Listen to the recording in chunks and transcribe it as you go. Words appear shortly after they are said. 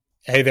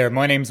Hey there,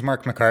 my name's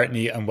Mark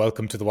McCartney and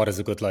welcome to the What is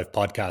a Good Life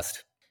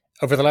podcast.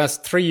 Over the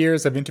last 3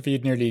 years, I've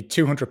interviewed nearly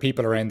 200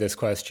 people around this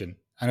question.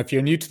 And if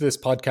you're new to this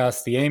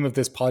podcast, the aim of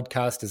this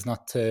podcast is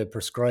not to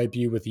prescribe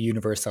you with a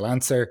universal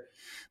answer,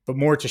 but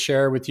more to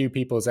share with you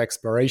people's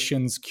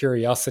explorations,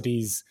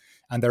 curiosities,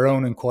 and their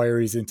own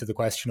inquiries into the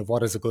question of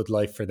what is a good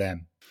life for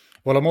them.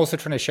 Well, I'm also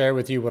trying to share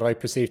with you what I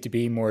perceive to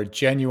be more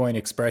genuine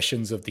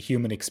expressions of the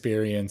human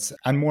experience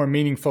and more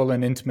meaningful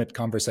and intimate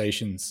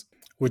conversations.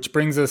 Which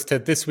brings us to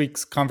this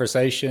week's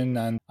conversation,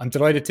 and I'm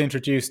delighted to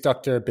introduce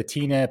Dr.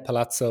 Bettina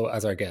Palazzo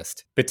as our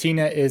guest.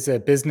 Bettina is a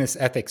business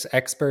ethics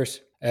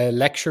expert, a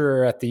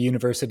lecturer at the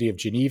University of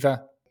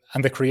Geneva,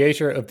 and the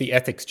creator of the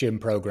Ethics Gym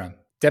program,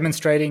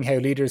 demonstrating how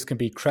leaders can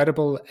be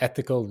credible,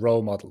 ethical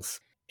role models.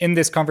 In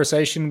this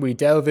conversation, we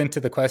delve into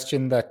the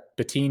question that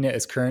Bettina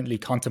is currently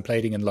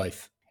contemplating in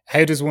life.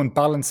 How does one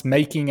balance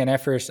making an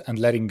effort and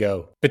letting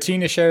go?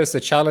 Bettina shares the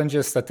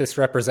challenges that this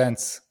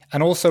represents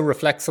and also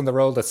reflects on the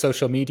role that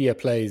social media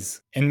plays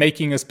in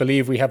making us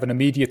believe we have an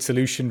immediate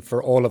solution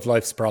for all of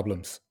life's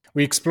problems.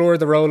 We explore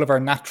the role of our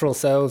natural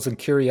selves and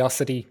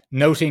curiosity,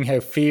 noting how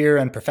fear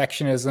and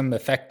perfectionism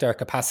affect our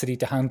capacity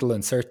to handle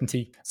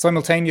uncertainty.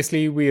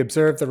 Simultaneously, we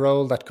observe the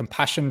role that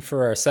compassion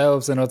for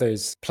ourselves and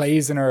others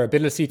plays in our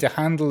ability to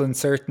handle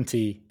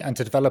uncertainty and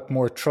to develop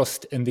more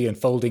trust in the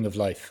unfolding of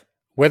life.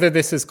 Whether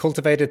this is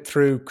cultivated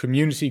through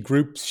community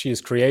groups she has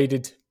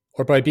created,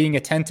 or by being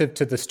attentive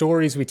to the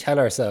stories we tell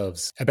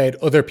ourselves about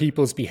other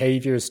people's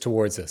behaviours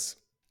towards us.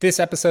 This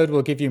episode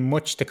will give you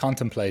much to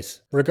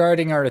contemplate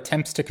regarding our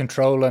attempts to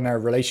control and our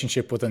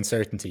relationship with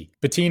uncertainty.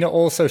 Bettina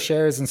also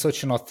shares in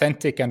such an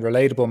authentic and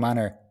relatable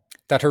manner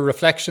that her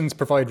reflections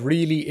provide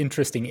really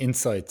interesting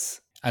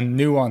insights and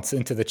nuance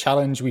into the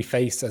challenge we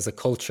face as a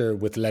culture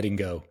with letting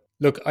go.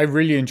 Look, I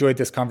really enjoyed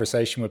this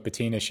conversation with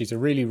Bettina. She's a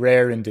really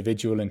rare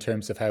individual in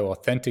terms of how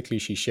authentically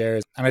she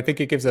shares. And I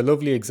think it gives a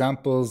lovely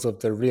examples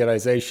of the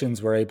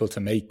realizations we're able to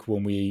make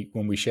when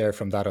we share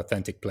from that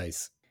authentic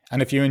place.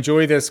 And if you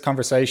enjoy this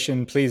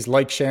conversation, please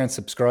like, share and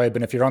subscribe.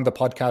 And if you're on the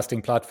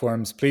podcasting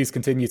platforms, please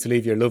continue to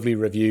leave your lovely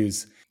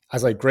reviews,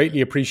 as I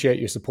greatly appreciate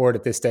your support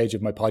at this stage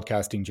of my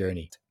podcasting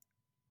journey.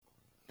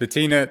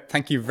 Bettina,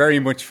 thank you very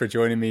much for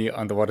joining me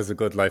on the What is a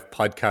Good Life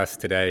podcast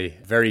today.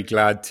 Very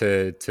glad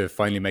to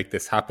finally make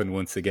this happen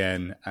once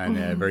again, and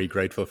very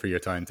grateful for your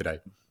time today.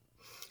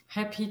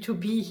 Happy to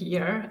be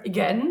here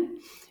again.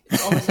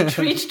 It's always a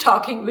treat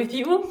talking with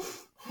you.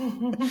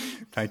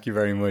 Thank you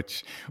very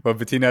much. Well,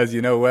 Bettina, as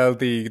you know well,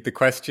 the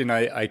question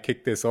I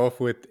kick this off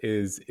with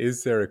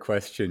is there a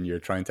question you're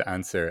trying to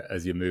answer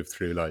as you move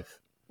through life?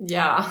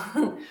 Yeah.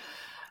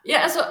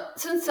 So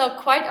since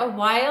quite a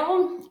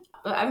while,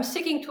 I'm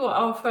sticking to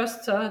our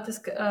first,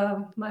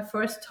 my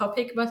first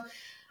topic, but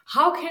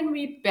how can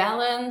we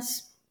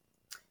balance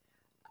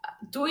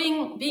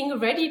being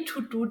ready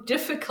to do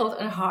difficult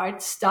and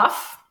hard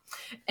stuff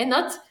and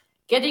not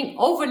getting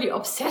overly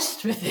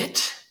obsessed with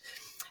it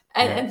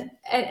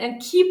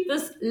and keep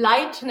this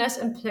lightness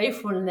and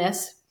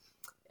playfulness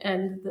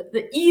and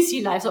the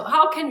easy life. So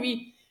how can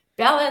we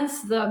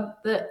balance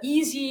the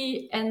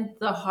easy and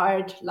the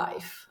hard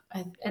life?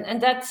 And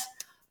that's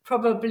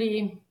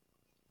probably...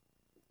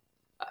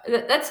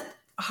 That's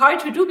hard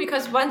to do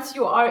because once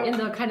you are in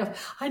the kind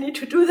of, I need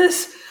to do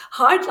this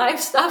hard life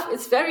stuff,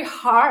 it's very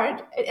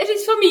hard. It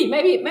is for me,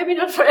 maybe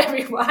not for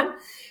everyone,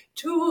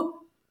 to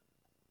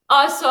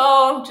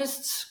also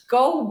just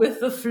go with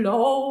the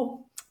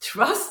flow,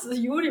 trust the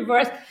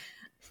universe.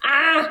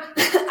 I'm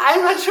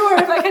not sure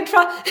if I can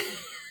trust,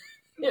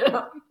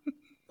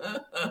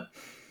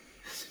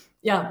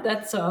 Yeah,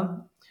 that's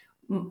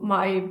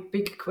my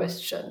big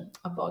question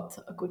about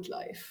a good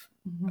life.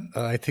 Mm-hmm.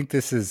 I think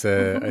this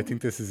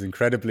is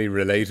incredibly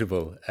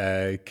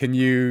relatable. Can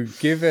you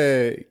give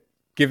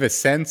a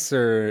sense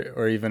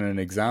or even an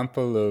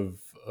example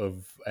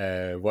of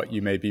what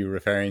you may be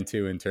referring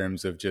to in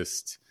terms of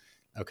just,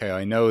 okay,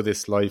 I know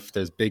this life,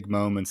 there's big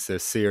moments,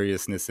 there's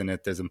seriousness in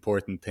it, there's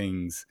important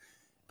things,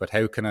 but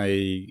how can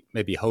I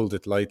maybe hold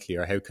it lightly,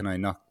 or how can I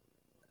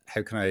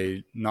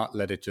not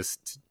let it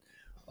just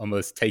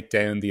almost take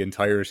down the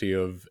entirety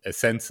of a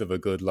sense of a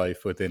good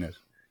life within it?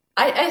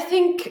 I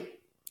think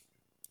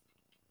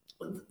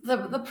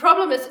the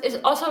problem is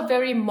also a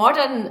very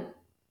modern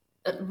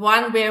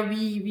one, where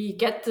we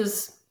get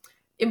this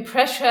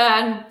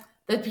impression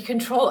that we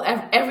control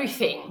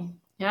everything.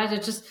 Yeah,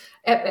 that just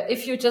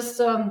if you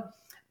just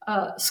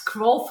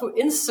scroll through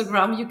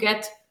Instagram, you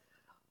get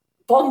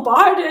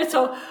bombarded.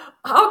 So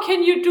how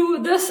can you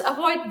do this,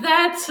 avoid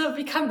that,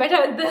 become better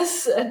at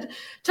this, and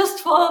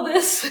just follow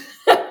this?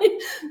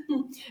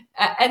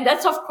 And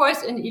that's, of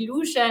course, an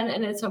illusion,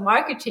 and it's a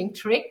marketing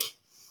trick.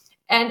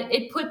 And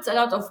it puts a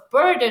lot of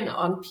burden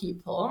on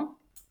people.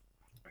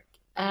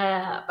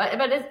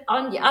 But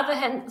on the other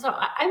hand, so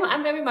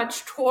I'm very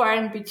much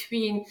torn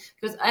between,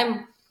 because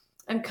I'm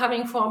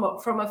coming from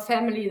a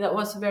family that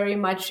was very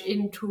much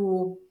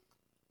into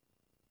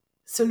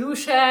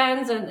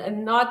solutions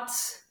and not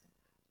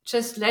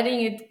just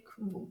letting it,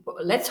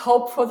 let's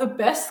hope for the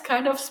best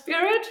kind of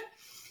spirit.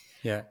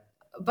 Yeah.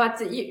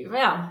 but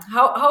yeah,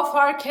 how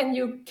far can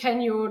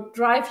you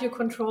drive your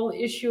control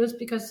issues?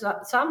 Because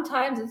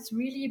sometimes it's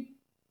really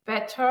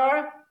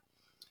better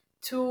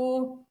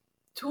to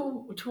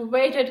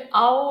wait it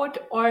out,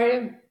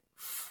 or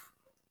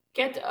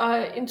get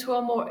into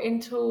a more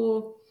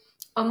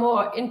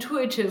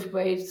intuitive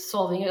way of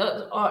solving it,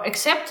 or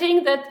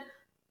accepting that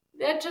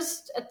there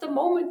just at the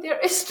moment there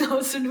is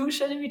no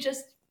solution, and we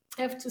just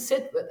have to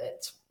sit with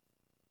it.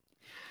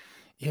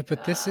 Yeah,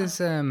 but this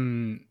is,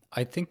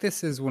 I think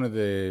this is one of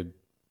the,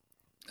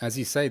 as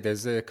you say,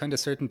 there's a kind of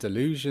certain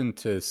delusion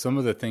to some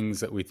of the things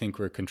that we think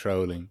we're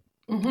controlling.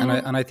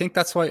 And I think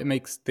that's why it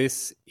makes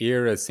this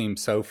era seem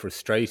so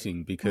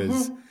frustrating,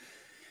 because,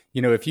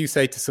 you know, if you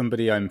say to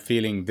somebody, I'm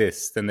feeling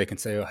this, then they can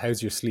say, oh,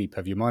 how's your sleep?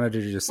 Have you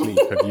monitored your sleep?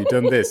 Have you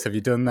done this? Have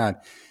you done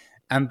that?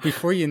 And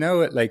before you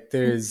know it, like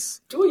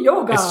there's do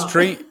yoga.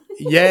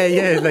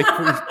 Yeah, like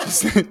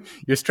just,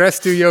 you're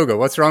stressed, do yoga.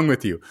 What's wrong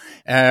with you?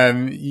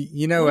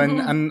 You know,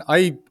 and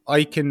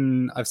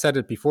I've said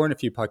it before in a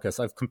few podcasts.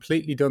 I've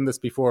completely done this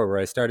before, where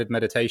I started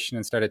meditation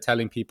and started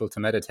telling people to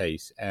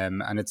meditate,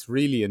 and it's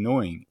really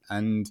annoying.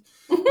 And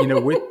you know,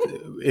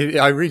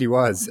 I really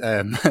was,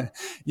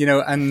 you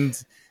know,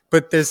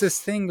 but there's this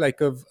thing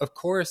like of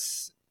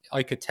course,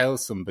 I could tell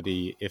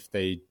somebody if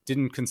they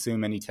didn't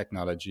consume any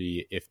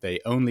technology, if they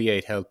only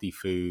ate healthy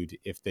food,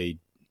 if they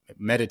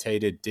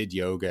meditated, did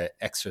yoga,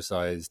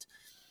 exercised,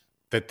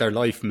 that their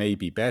life may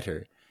be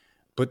better.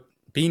 But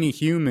being a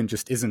human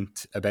just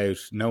isn't about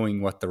knowing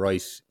what the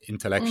right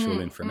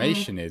intellectual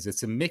information is.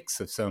 It's a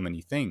mix of so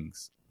many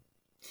things.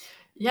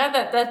 Yeah,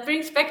 that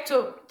brings back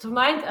to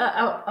mind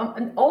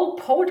an old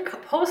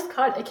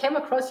postcard I came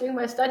across during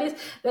my studies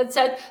that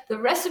said the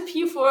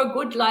recipe for a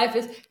good life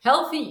is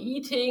healthy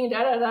eating,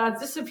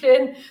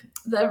 discipline.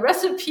 The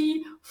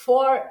recipe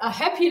for a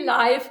happy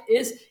life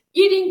is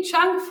eating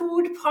junk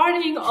food,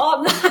 partying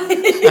all night.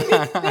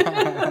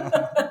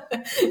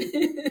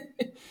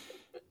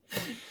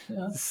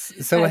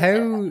 So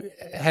how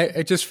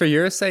just for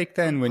your sake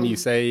then, when you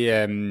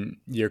say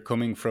you're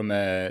coming from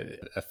a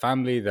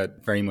family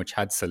that very much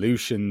had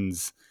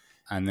solutions,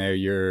 and now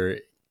you're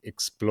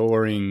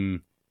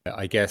exploring,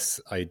 I guess,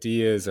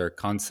 ideas or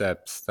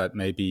concepts that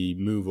maybe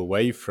move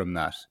away from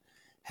that,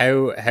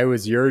 how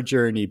has your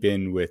journey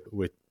been with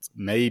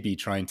maybe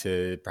trying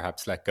to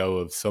perhaps let go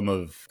of some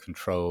of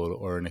control,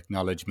 or an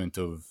acknowledgement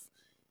of,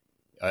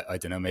 I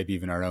don't know, maybe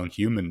even our own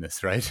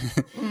humanness, right?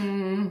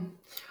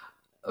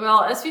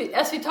 Well, as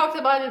we talked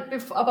about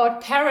it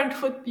about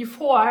parenthood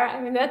before, I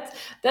mean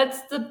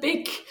that's the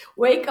big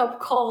wake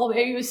up call,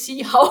 where you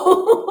see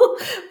how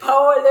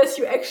powerless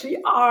you actually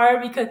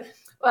are, because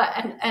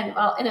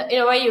in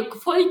a way you're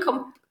fully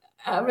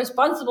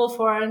responsible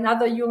for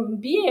another human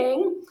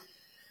being.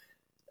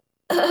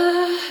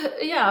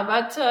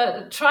 But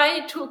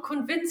try to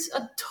convince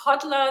a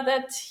toddler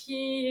that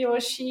he or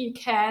she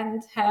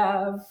can't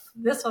have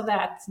this or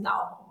that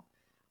now,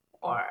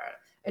 or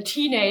a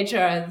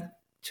teenager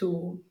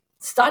to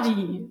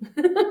study.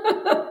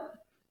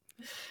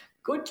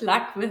 Good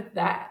luck with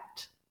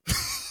that.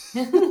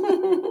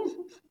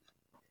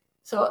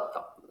 So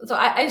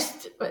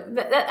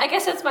I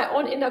guess that's my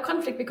own inner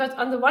conflict, because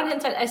on the one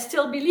hand side, I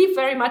still believe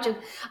very much in,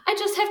 I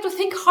just have to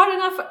think hard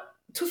enough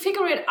to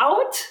figure it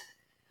out.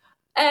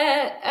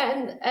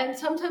 And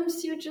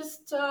sometimes you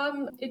just,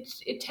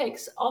 it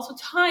takes also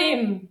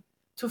time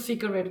to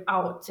figure it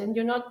out, and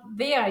you're not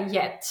there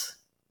yet.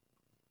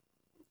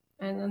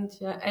 And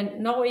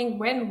knowing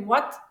when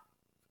want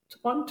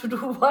to do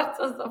what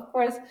is of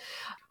course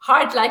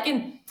hard.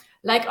 I'm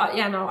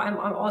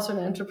also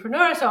an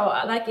entrepreneur, so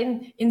like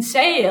in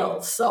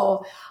sales.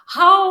 So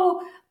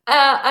how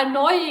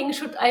annoying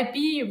should I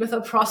be with a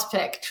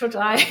prospect? Should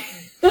I?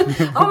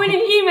 How many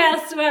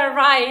emails do I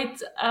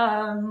write?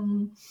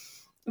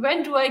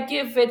 When do I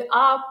give it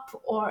up?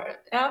 Or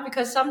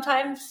because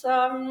sometimes.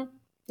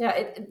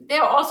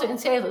 They're also in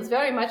sales. It's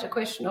very much a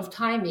question of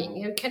timing.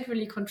 You can't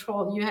really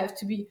control. You have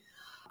to be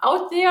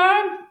out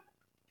there,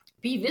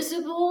 be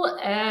visible,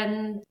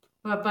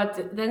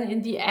 but then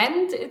in the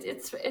end,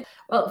 it's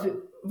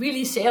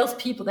really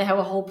salespeople. They have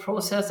a whole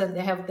process, and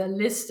they have their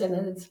list,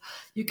 and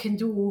you can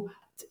do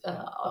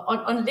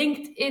on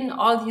LinkedIn.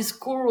 All these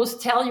gurus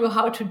tell you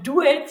how to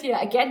do it. Yeah,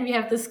 again, we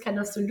have this kind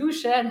of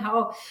solution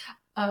how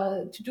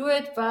to do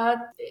it, but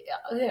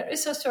there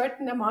is a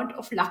certain amount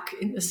of luck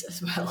in this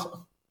as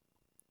well.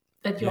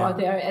 That you are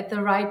there at the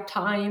right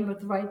time with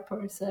the right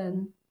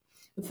person,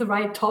 with the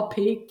right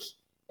topic.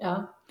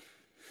 Yeah.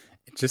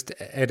 Just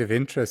out of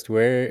interest,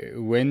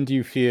 when do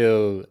you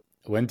feel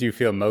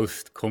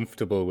most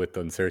comfortable with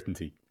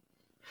uncertainty?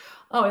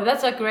 Oh,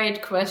 that's a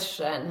great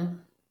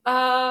question.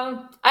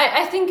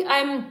 I think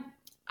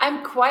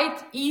I'm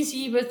quite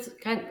easy with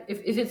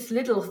if it's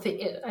little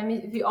thing. I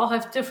mean, we all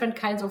have different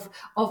kinds of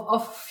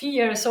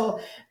fear. So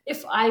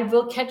if I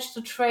will catch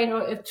the train,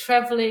 or if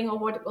traveling, or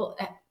what will.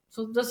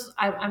 So this,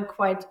 I'm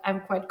quite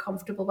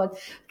comfortable, but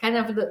kind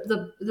of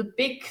the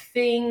big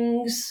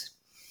things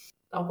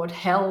about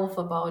health,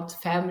 about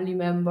family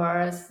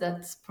members,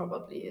 that's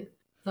probably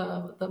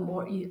the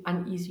more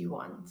uneasy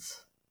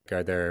ones. Like,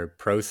 are there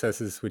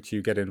processes which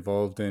you get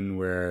involved in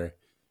where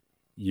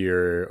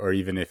or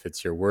even if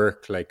it's your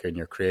work, like, and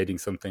you're creating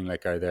something,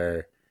 like, are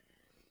there,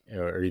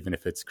 or even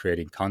if it's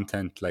creating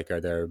content, like, are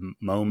there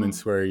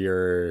moments where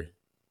you're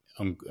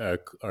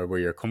or where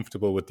you're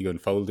comfortable with the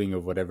unfolding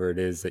of whatever it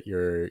is that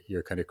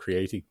you're kind of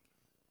creating?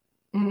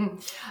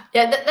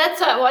 Yeah,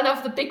 that's one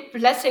of the big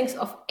blessings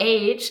of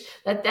age,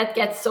 that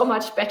gets so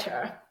much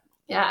better.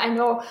 Yeah, I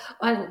know.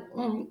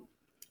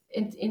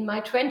 In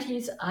my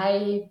 20s,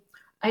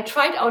 I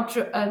tried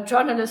out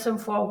journalism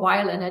for a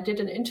while, and I did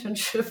an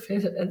internship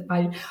at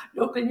my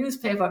local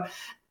newspaper,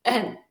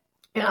 and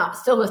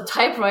still with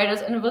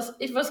typewriters, and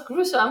it was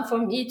gruesome for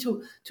me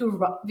to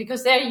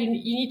because there you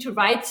need to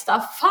write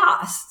stuff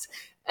fast.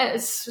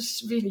 It's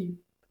just really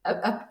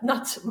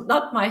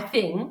not my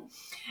thing.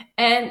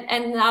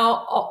 And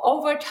now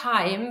over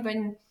time,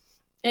 and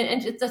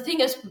the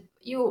thing is,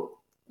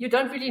 you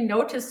don't really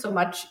notice so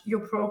much your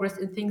progress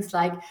in things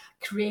like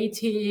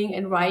creating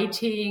and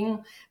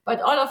writing, but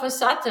all of a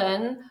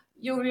sudden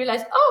you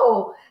realize,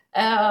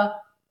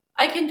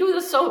 I can do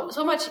this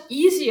so much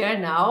easier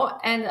now,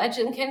 and I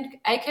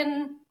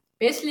can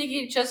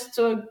basically just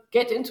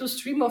get into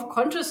stream of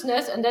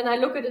consciousness, and then I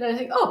look at it and I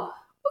think, oh,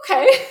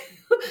 okay,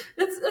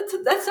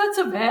 that's not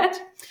so bad.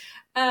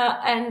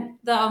 And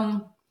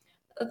the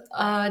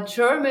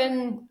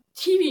German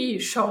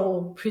TV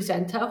show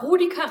presenter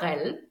Rudi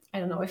Carrell, I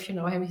don't know if you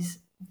know him, he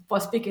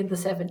was big in the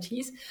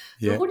 70s.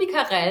 Yeah. So Rudi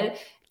Carrell,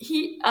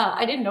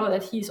 I didn't know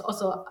that he's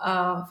also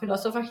a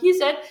philosopher. He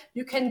said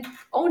you can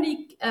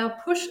only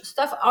push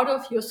stuff out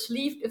of your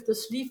sleeve if the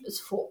sleeve is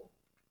full.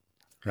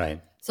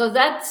 Right. So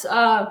that's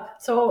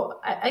so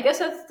I guess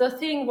that's the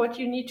thing. What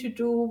you need to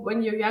do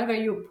when you're younger,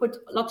 you put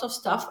lots of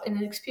stuff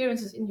and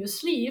experiences in your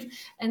sleeve,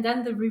 and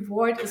then the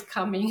reward is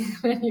coming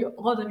when you're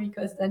older,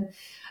 because then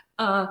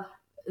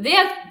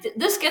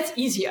this gets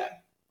easier.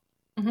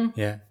 Mm-hmm.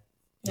 Yeah.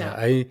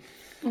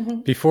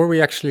 Before we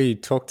actually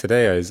talked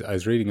today, I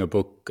was reading a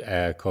book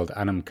called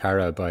Anam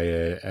Cara by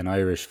an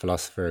Irish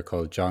philosopher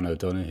called John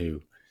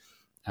O'Donoghue,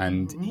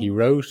 and he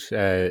wrote.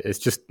 It's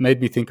just made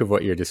me think of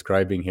what you're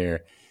describing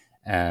here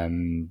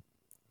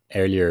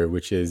earlier,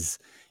 which is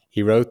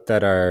he wrote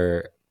that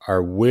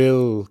our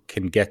will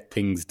can get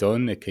things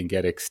done. It can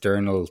get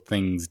external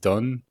things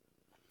done.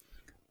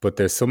 But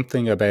there's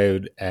something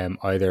about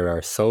either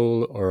our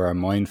soul or our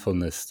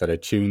mindfulness that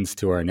attunes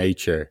to our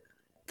nature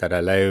that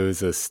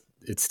allows us,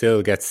 it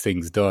still gets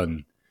things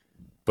done,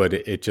 but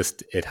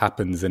it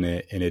happens in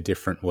a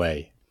different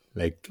way.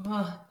 Like,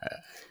 I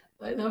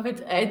love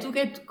it. I do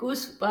get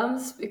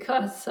goosebumps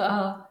because,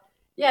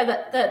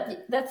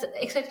 that's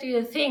exactly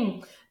the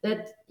thing,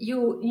 that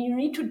you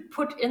need to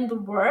put in the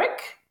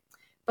work,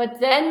 but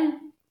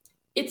then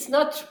it's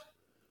not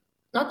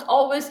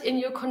always in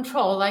your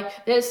control.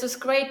 Like, there's this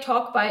great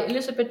talk by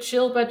Elizabeth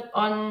Gilbert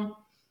on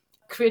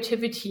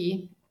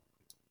creativity.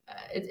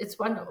 It's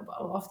one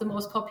of the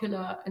most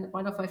popular and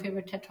one of my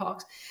favorite TED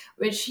Talks,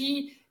 where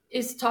she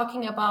is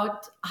talking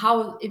about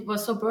how it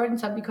was so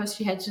burdensome because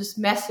she had just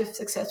massive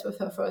success with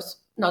her first,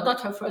 not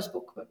her first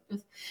book, but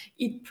with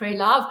Eat, Pray,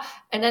 Love.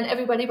 And then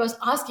everybody was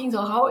asking,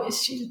 so how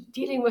is she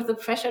dealing with the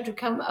pressure to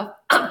come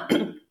up,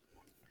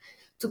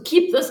 to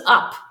keep this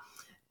up?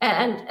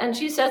 And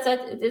she says that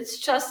it's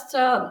just,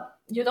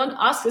 you don't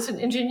ask as an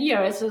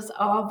engineer. It's just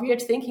our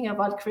weird thinking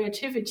about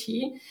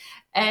creativity.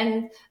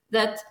 And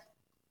that's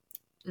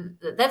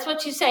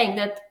what she's saying,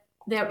 that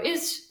there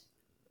is,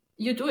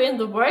 you do in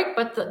the work,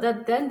 but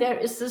that then there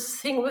is this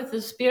thing with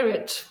the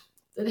spirit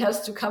that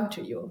has to come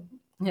to you.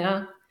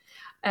 Yeah.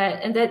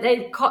 And that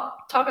they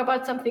talk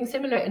about something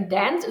similar in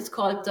dance. It's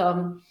called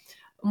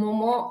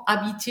moment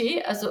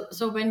habité.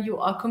 So when you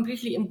are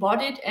completely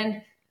embodied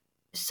and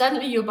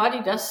suddenly your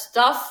body does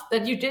stuff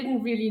that you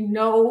didn't really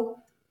know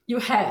you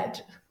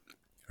had.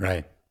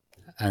 Right.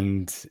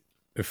 And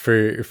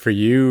for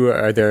you,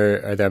 are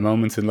there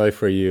moments in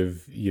life where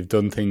you've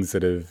done things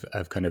that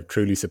have kind of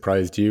truly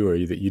surprised you, or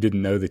that you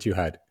didn't know that you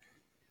had?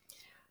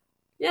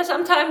 Yeah,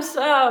 sometimes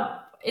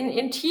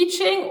in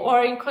teaching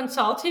or in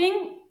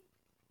consulting.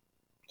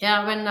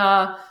 Yeah, when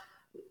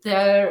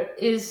there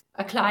is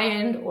a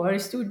client or a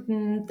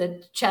student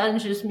that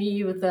challenges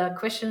me with a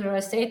question or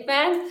a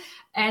statement,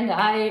 and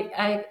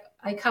I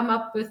come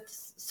up with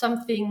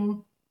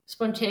something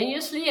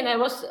spontaneously, and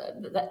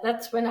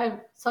that's when I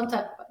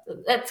sometimes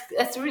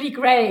that's really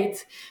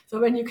great. So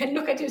when you can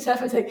look at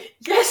yourself and say,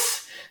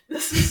 yes,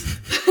 this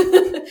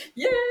is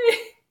yay.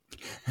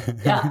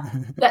 Yeah,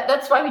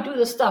 that's why we do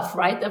the stuff,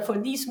 right? That for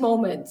these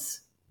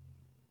moments.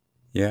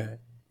 Yeah.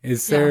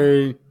 Is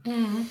there,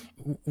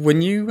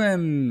 when you,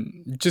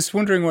 just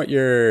wondering what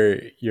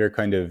your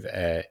kind of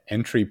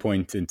entry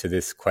point into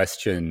this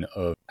question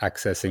of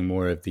accessing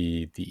more of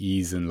the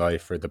ease in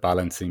life, or the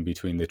balancing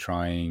between the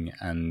trying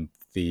and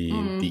the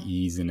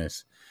ease in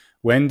it.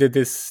 When did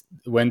this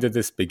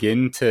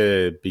begin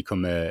to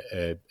become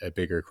a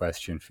bigger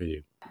question for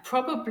you?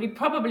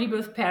 Probably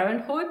with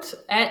parenthood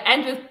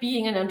and with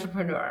being an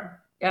entrepreneur.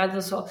 Yeah,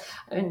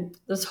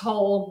 this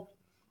whole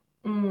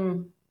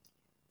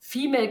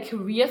female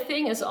career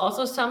thing is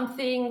also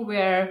something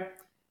where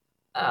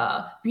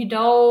we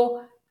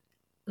know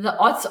the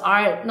odds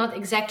are not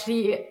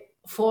exactly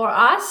for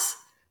us.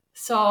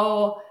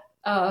 So,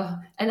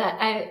 and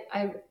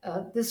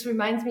this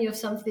reminds me of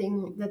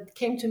something that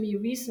came to me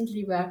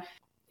recently, where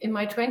in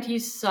my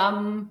 20s,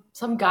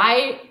 some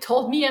guy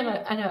told me and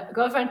a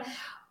girlfriend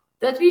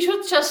that we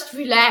should just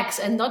relax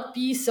and not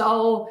be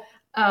so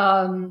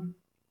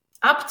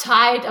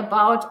uptight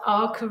about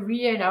our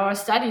career and our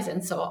studies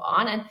and so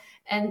on.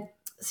 And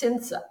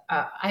since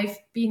I've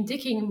been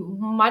digging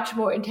much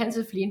more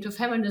intensively into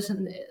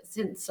feminism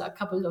since a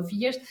couple of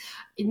years,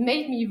 it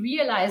made me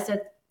realize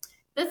that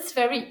that's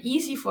very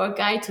easy for a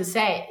guy to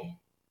say,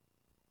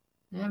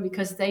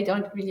 because they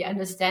don't really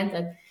understand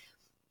that.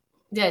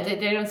 Yeah,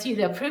 they don't see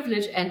their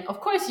privilege, and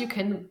of course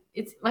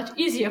it's much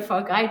easier for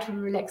a guy to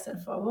relax than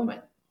for a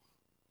woman.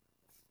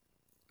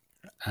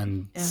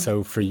 And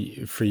so for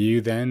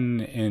you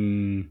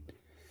then,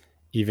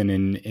 even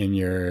in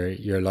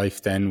your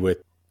life then,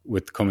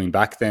 with coming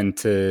back then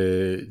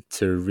to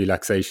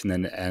relaxation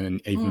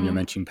and even you're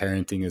mentioning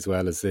parenting as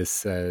well as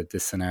this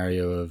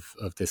scenario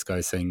of this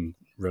guy saying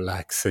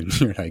relax, and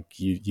you're like,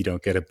 you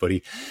don't get it,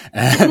 buddy.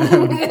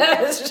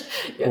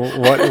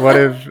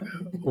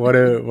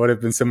 What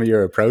have been some of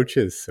your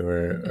approaches,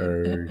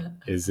 or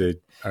is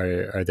it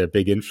are there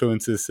big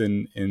influences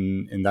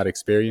in that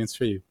experience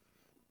for you?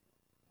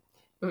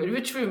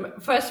 Which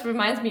first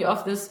reminds me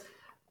of this.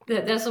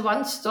 There's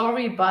one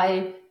story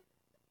by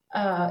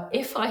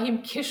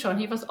Ephraim Kishon.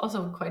 He was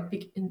also quite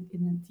big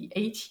in the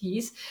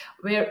 80s,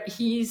 where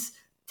he's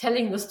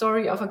telling the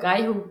story of a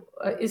guy who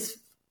is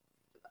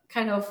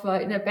kind of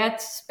in a bad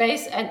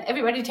space, and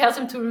everybody tells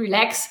him to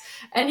relax,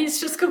 and he's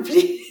just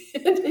completely,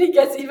 he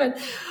gets even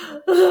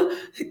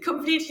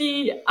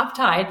completely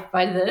uptight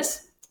by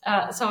this.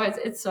 So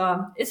it's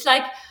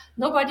like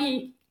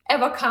nobody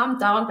ever calmed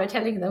down by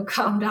telling them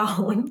calm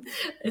down.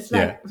 It's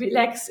like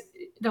relax.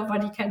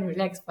 Nobody can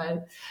relax by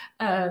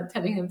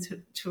telling them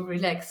to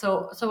relax.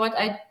 So what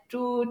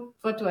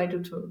do I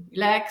do to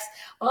relax?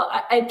 Well,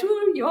 I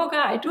do yoga.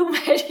 I do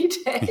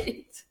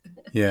meditate.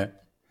 Yeah.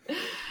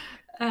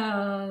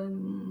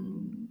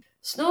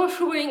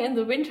 Snowshoeing in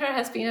the winter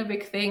has been a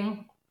big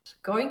thing.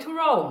 Going to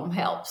Rome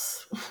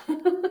helps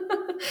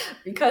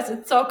because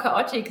it's so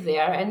chaotic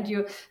there. And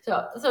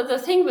so the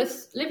thing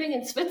with living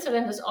in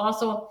Switzerland is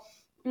also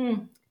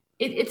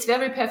it's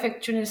very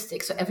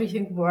perfectionistic. So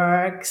everything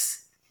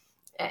works,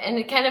 and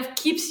it kind of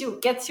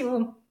gets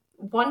you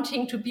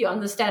wanting to be on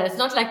the standard. It's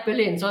not like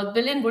Berlin. So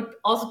Berlin would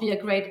also be a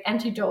great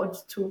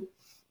antidote to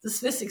the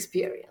Swiss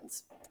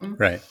experience.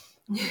 Right.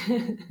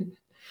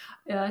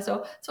 Yeah.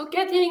 So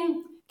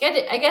getting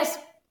I guess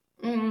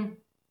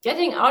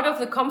getting out of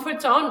the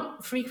comfort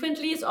zone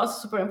frequently is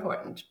also super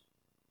important.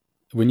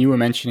 When you were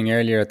mentioning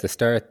earlier at the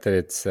start that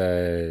it's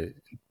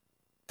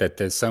that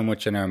there's so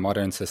much in our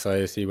modern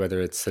society, whether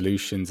it's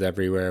solutions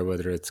everywhere,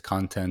 whether it's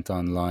content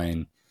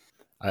online,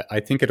 I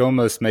think it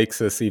almost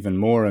makes us even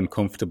more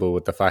uncomfortable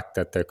with the fact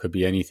that there could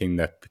be anything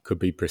that could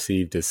be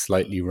perceived as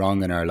slightly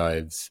wrong in our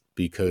lives,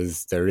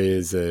 because there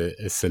is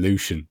a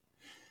solution.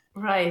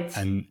 Right.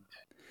 And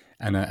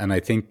I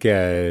think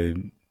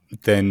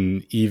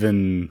then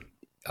even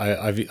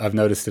I've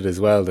noticed it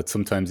as well, that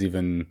sometimes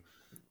even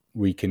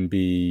we can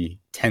be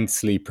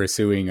tensely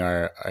pursuing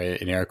our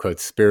in air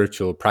quotes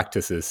spiritual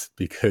practices,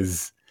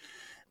 because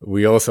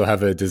we also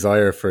have a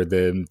desire for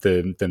them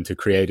to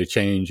create a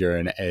change or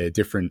a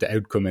different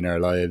outcome in our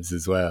lives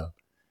as well.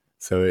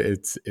 So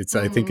it's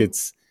I think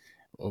it's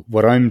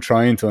what I'm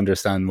trying to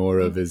understand more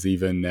of is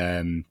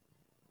even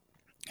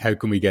how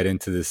can we get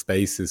into the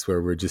spaces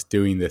where we're just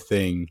doing the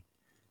thing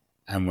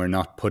and we're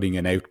not putting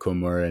an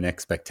outcome or an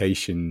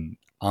expectation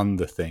on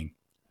the thing,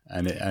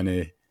 and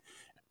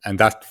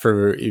that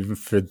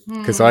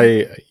because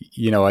I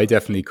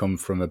definitely come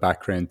from a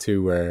background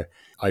too where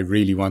I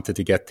really wanted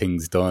to get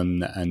things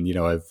done, and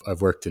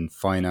I've worked in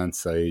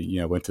finance. I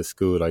went to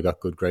school. I got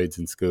good grades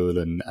in school,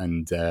 and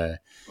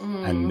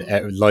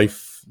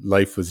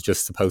life was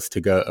just supposed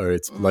to go, or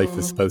life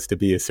was supposed to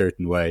be a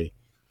certain way.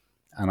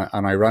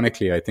 And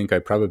ironically, I think I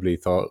probably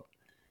thought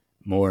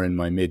more in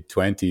my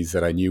mid-20s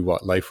that I knew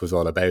what life was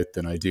all about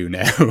than I do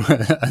now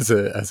as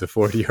a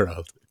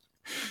 40-year-old.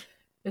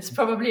 It's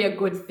probably a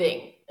good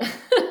thing.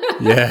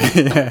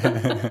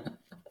 Yeah.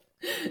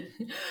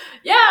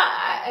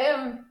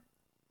 Yeah.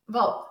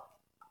 Well,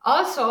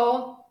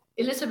 also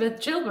Elizabeth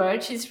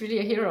Gilbert, she's really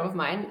a hero of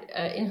mine.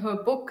 In her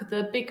book,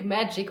 The Big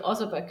Magic,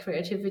 also about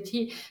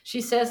creativity, she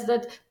says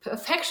that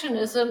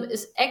perfectionism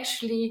is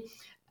actually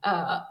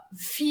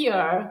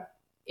fear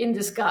in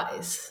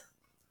disguise.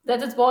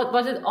 That is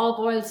what it all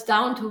boils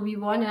down to. We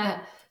want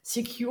to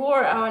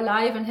secure our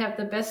life and have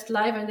the best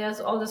life, and there's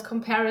all this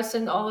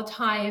comparison all the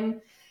time.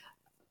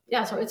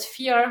 Yeah, so it's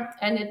fear,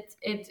 and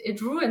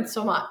it ruins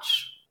so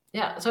much.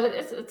 Yeah, so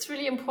it's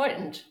really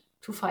important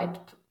to fight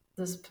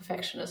this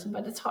perfectionism,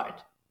 but it's hard.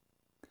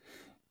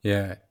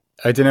 Yeah,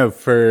 I don't know.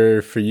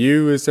 For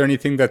you, is there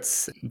anything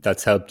that's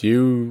helped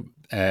you,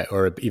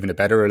 or even a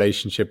better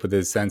relationship with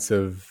this sense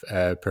of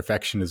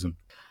perfectionism?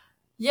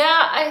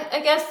 Yeah, I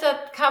guess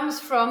that comes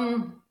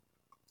from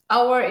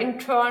our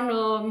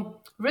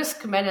internal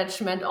risk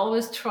management,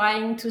 always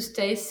trying to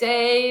stay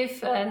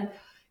safe. And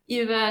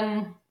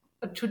even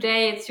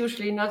today, it's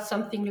usually not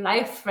something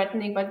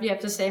life-threatening, but we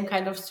have the same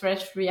kind of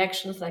stress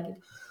reactions like it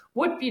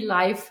would be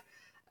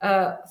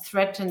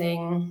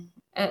life-threatening.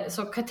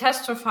 So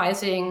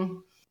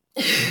catastrophizing,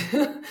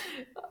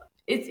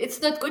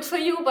 it's not good for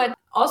you, but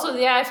also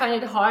there I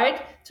find it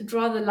hard to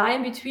draw the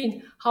line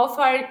between how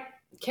far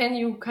can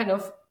you kind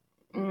of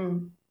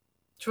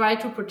try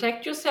to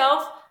protect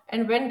yourself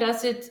and when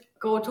does it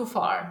go too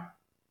far.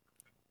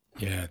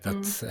 Yeah,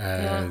 that's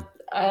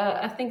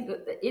I think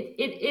that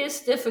it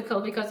is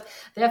difficult because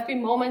there have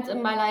been moments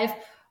in my life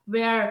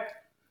where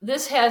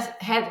this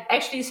had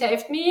actually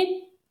saved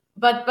me,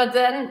 but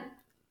then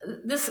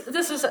this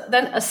is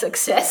then a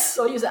success.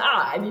 So you say,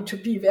 I need to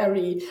be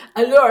very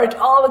alert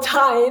all the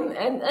time,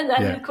 and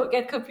then you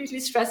get completely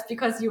stressed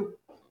because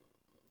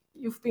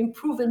you've been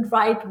proven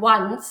right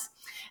once,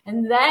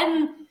 and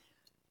then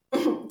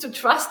to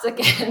trust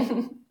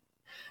again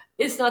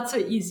is not so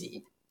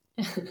easy.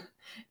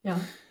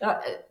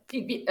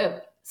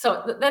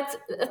 So that's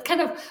kind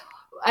of,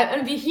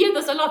 and we hear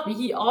this a lot. We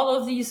hear all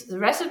of these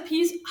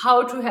recipes,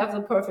 how to have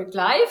the perfect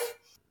life.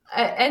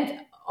 And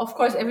of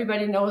course,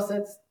 everybody knows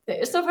that there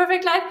is no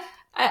perfect life.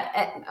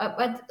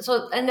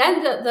 And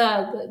then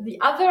the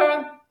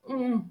other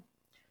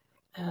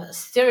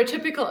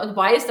stereotypical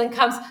advice then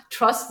comes,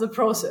 trust the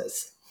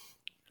process.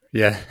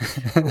 Yeah.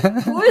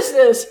 Who is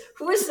this?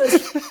 Who is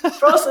this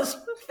process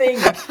thing?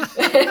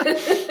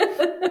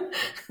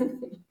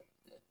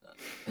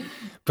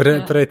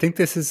 But I think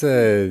this is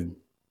a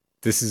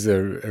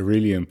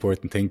really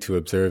important thing to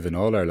observe in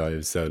all our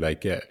lives. So,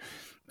 like,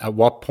 at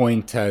what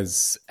point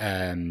has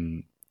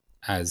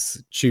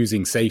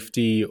choosing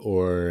safety,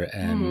 or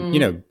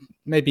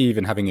maybe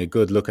even having a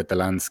good look at the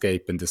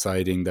landscape and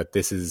deciding that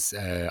this is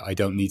I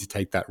don't need to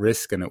take that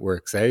risk and it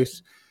works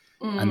out,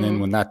 and then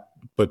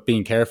but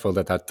being careful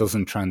that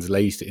doesn't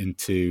translate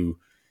into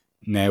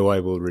now I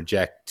will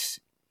reject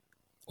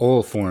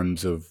all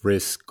forms of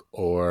risk,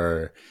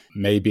 or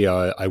maybe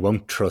I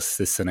won't trust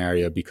this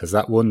scenario because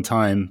that one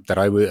time that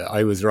I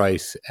was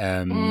right.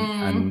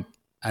 And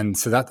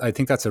so that, I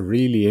think that's a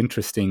really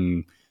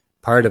interesting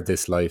part of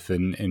this life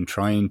in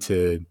trying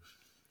to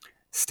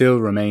still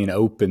remain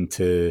open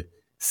to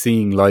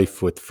seeing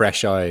life with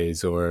fresh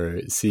eyes,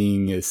 or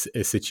seeing a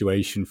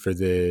situation for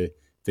the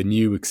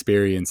new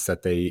experience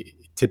that they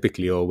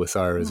typically always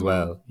are as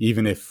well,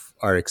 even if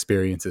our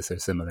experiences are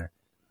similar.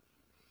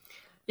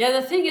 Yeah,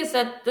 the thing is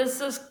that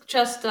this is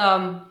just,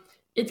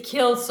 it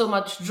kills so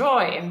much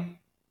joy.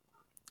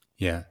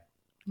 Yeah.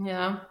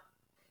 Yeah.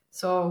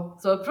 So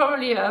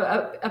probably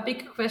a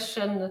big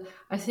question,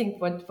 I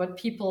think, what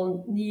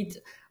people need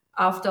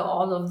after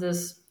all of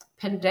this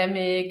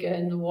pandemic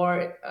and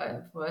war,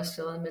 we're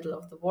still in the middle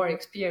of the war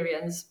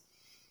experience,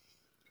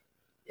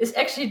 is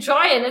actually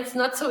joy, and it's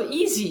not so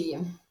easy.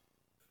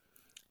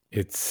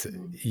 It's,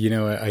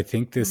 I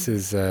think this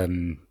is...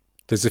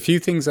 there's a few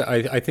things that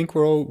I think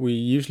we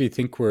usually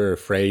think we're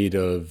afraid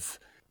of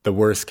the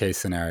worst case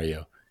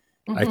scenario.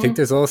 I think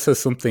there's also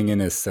something in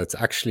us that's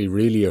actually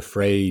really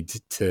afraid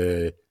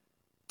to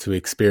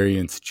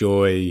experience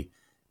joy,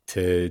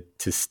 to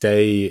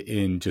stay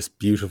in just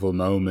beautiful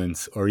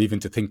moments, or even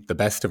to think the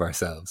best of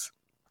ourselves.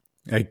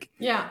 Like,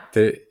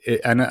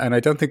 and I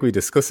don't think we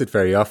discuss it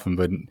very often,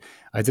 but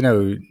I don't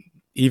know,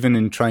 even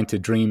in trying to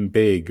dream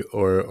big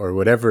or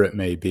whatever it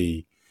may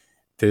be,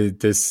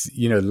 there's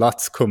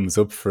lots comes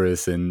up for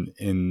us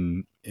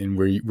in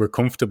we're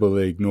comfortable to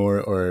ignore,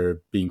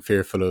 or being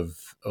fearful of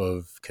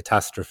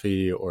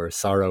catastrophe or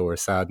sorrow or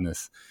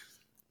sadness.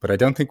 But I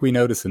don't think we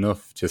notice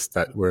enough just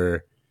that we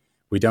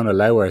don't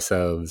allow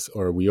ourselves,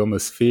 or we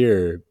almost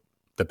fear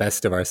the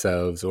best of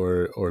ourselves,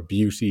 or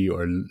beauty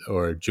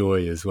or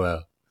joy as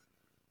well.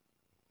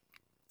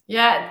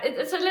 Yeah,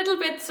 it's a little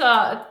bit,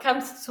 it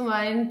comes to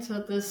mind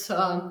this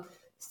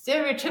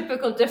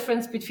stereotypical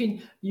difference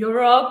between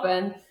Europe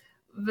and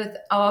with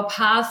our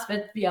past,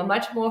 that we are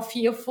much more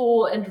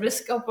fearful and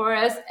risk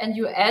averse, and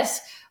US,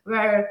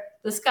 where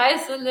the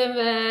sky's the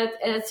limit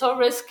and it's so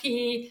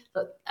risky.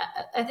 But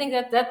I think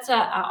that's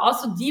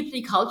also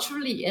deeply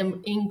culturally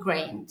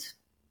ingrained.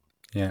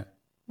 Yeah.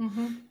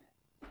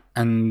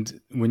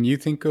 And when you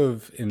think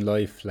of in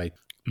life, like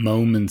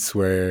moments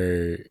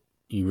where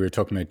you were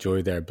talking about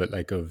joy there, but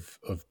like of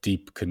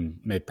deep,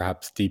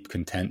 perhaps deep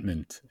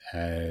contentment,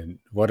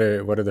 what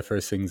are the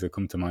first things that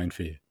come to mind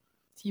for you?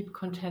 Deep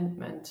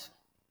contentment.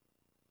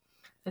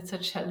 That's a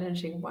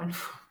challenging one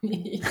for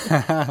me.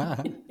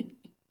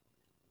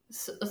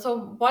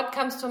 So what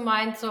comes to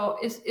mind? So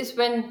is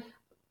when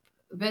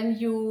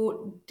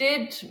you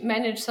did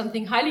manage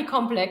something highly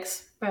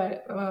complex,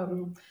 but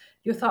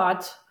you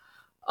thought,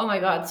 oh my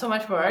God, so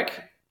much work,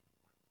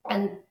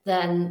 and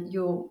then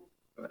you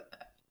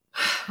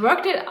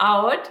worked it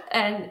out,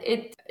 and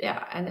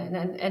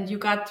and you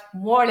got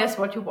more or less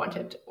what you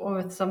wanted, or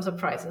with some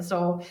surprises.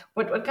 So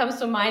what comes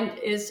to mind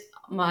is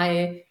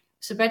my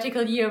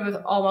sabbatical year with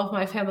all of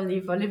my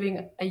family for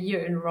living a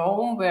year in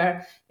Rome,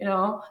 where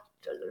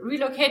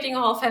relocating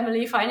our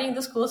family, finding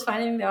the schools,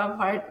 finding the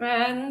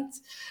apartment,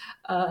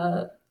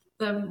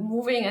 the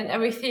moving and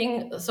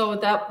everything. So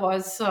that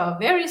was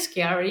very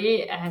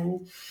scary.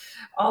 And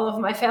all of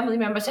my family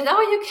members said,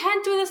 "Oh, you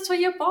can't do this to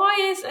your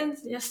boys," and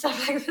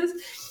stuff like this.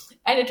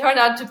 And it turned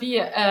out to be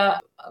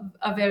a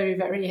very,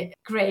 very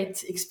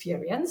great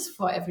experience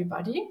for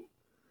everybody.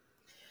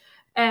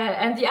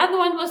 And the other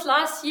one was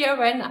last year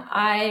when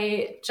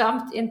I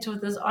jumped into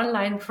this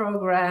online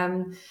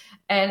program,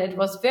 and it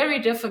was very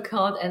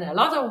difficult and a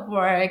lot of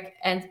work.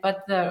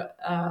 But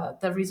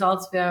the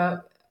results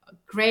were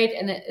great,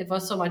 and it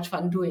was so much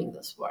fun doing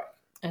this work.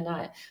 And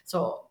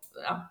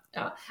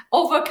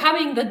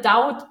overcoming the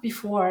doubt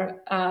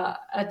before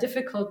a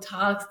difficult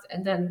task,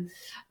 and then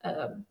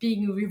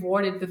being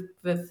rewarded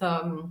with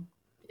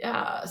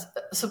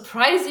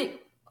surprising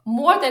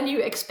more than you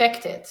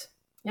expected.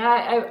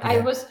 I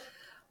was.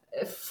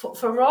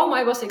 For Rome,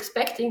 I was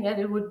expecting that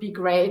it would be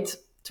great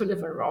to live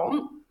in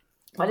Rome,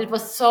 but it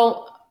was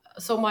so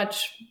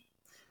much.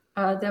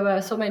 There were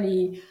so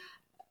many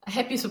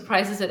happy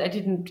surprises that I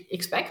didn't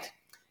expect,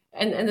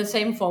 and the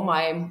same for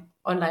my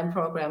online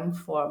program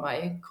for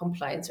my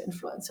compliance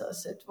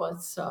influencers. It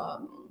was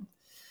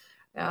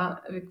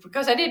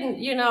because I didn't,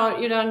 you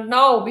don't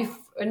know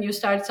when you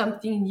start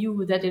something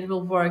new that it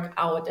will work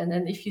out, and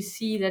then if you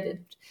see that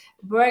it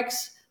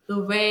works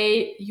the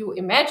way you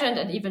imagined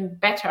and even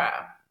better.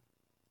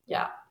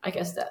 Yeah, I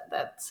guess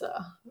that's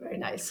very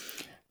nice.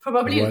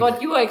 Probably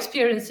what you are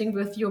experiencing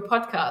with your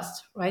podcast,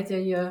 right?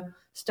 You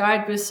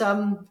start with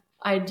some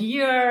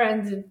idea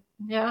and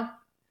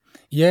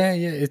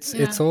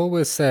It's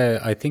always.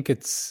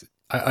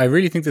 I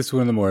really think this is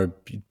one of the more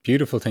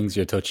beautiful things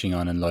you're touching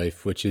on in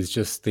life, which is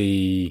just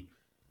the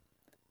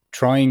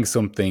trying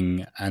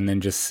something and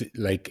then just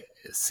like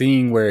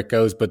seeing where it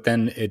goes, but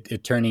then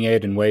it turning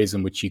out in ways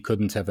in which you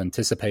couldn't have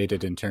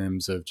anticipated, in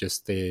terms of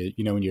just the,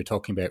 when you're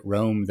talking about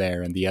Rome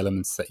there and the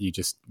elements that you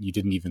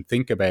didn't even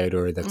think about,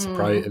 or that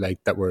surprise,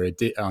 like that were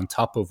on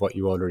top of what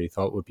you already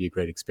thought would be a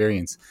great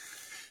experience.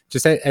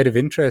 Just out of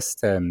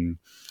interest,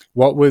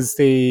 what was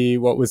the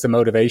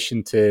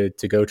motivation to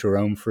go to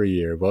Rome for a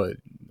year? What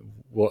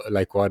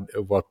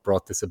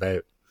brought this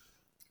about?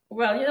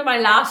 Well, my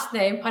last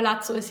name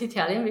Palazzo is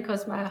Italian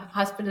because my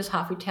husband is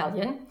half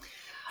Italian.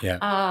 Yeah.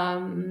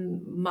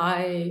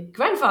 My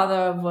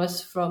grandfather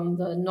was from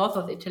the north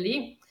of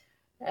Italy,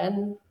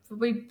 and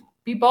we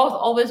both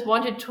always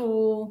wanted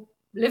to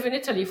live in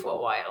Italy for a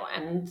while,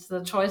 and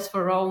the choice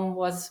for Rome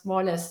was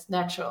more or less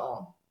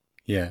natural.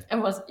 Yeah.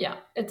 And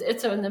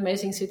it's an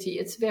amazing city.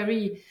 It's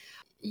very,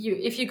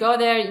 if you go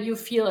there, you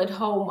feel at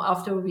home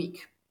after a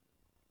week.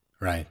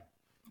 Right.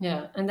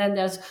 Yeah. And then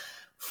there's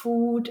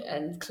food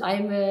and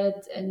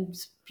climate and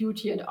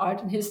beauty and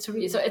art and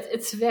history. So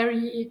it's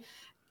very,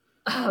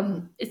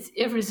 it's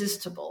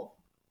irresistible.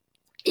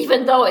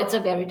 Even though it's a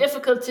very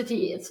difficult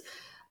city, it's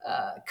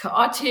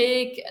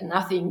chaotic and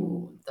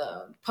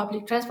the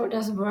public transport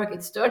doesn't work,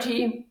 it's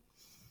dirty.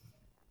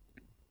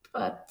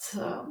 But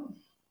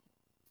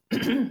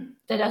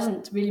that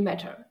doesn't really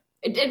matter.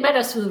 It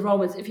matters to the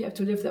Romans if you have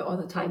to live there all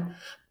the time.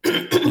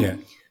 Yeah.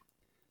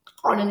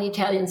 On an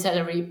Italian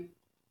salary,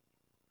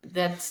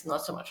 that's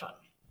not so much fun.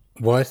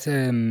 What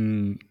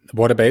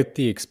about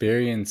the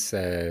experience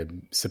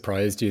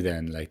surprised you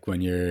then? Like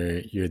when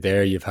you're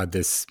there, you've had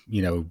this,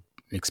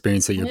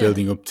 experience that you're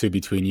building up to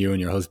between you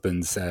and your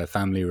husband's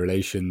family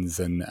relations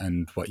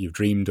and what you've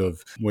dreamed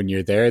of. When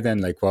you're there, then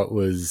like what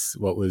was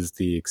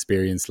the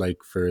experience like?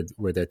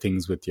 Were there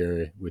things with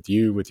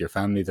your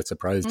family that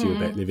surprised you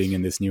about living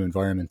in this new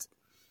environment?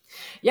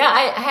 Yeah,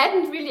 I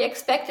hadn't really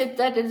expected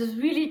that. It is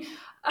really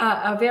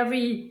a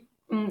very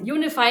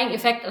unifying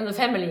effect on the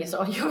family.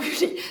 So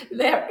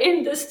they're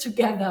in this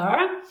together.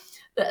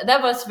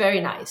 That was very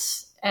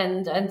nice.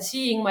 And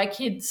seeing my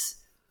kids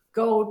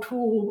go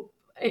to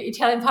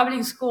Italian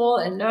public school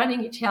and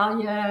learning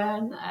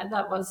Italian,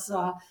 that was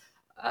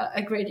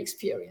a great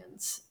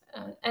experience.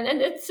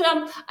 And it's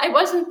I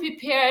wasn't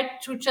prepared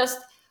to just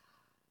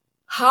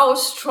how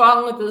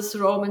strong this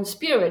Roman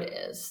spirit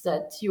is,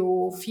 that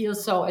you feel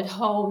so at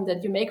home,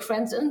 that you make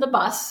friends in the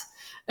bus.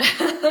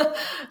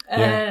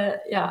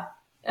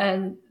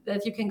 And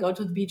that you can go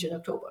to the beach in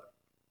October.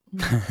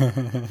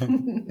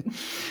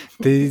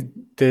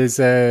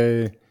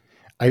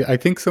 I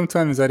think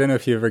sometimes, I don't know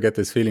if you ever get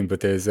this feeling, but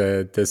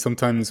there's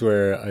sometimes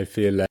where I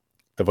feel like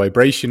the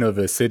vibration of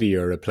a city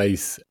or a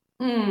place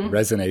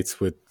resonates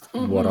with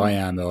what I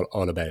am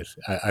all about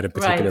at a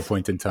particular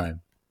point in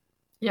time.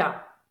 Yeah.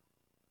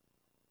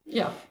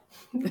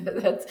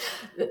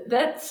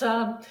 that's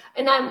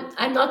and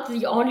I'm not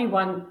the only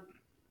one.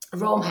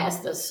 Rome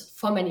has this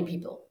for many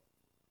people.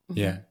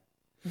 Yeah.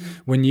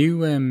 When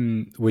you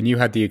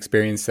had the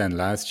experience then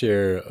last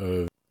year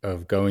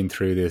of going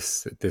through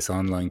this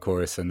online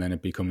course and then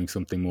it becoming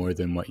something more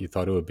than what you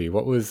thought it would be,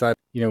 what was that?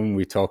 When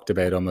we talked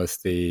about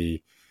almost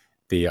the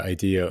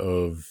idea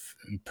of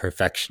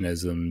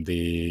perfectionism,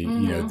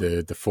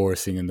 the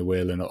forcing and the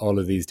will and all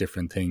of these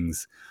different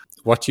things,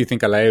 what do you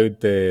think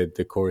allowed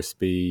the course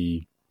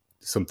be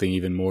something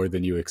even more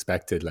than you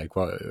expected? Like,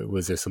 what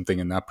was there something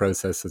in that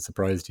process that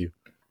surprised you?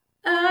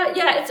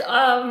 Yeah, it's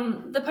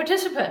the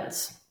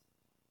participants.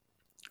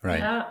 Right.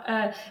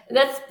 Yeah,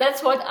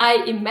 that's what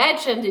I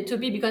imagined it to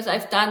be, because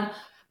I've done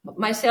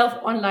myself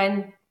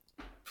online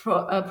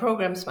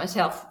programs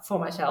for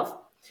myself,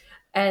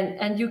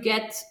 and you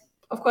get,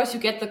 of course, you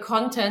get the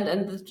content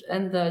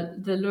and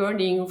the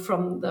learning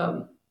from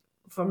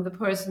the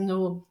person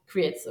who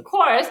creates the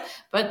course,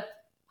 but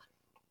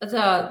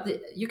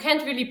you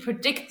can't really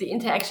predict the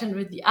interaction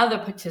with the other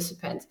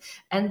participants,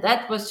 and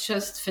that was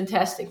just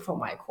fantastic for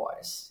my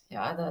course.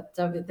 Yeah,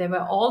 that they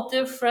were all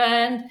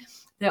different.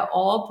 They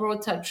all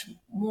brought such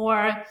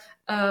more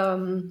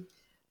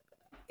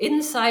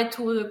insight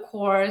to the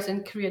course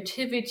and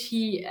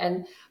creativity,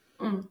 and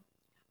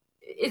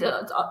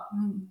it's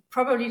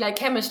probably like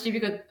chemistry,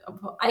 because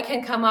I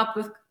can come up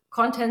with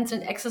contents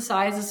and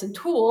exercises and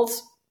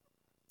tools,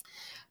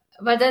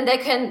 but then they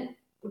can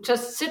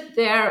just sit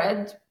there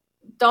and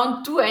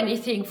don't do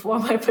anything for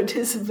my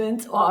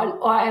participants,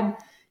 or I'm,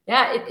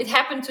 yeah, it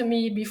happened to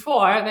me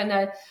before when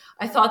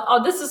I thought,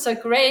 oh, this is a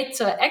great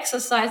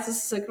exercise,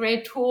 this is a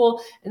great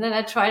tool, and then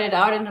I tried it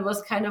out and it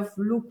was kind of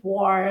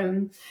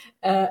lukewarm.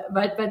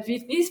 But with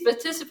these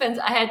participants,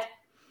 I had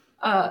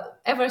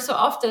ever so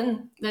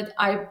often that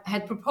I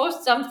had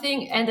proposed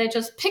something and they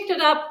just picked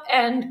it up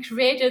and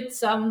created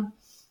some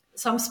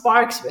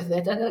sparks with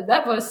it, and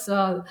that was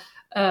so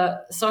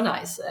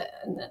nice.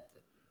 And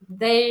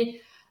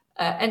they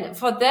and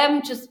for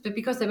them, just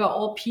because they were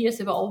all peers,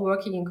 they were all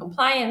working in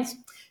compliance,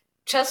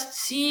 just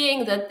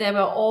seeing that they were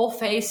all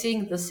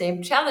facing the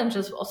same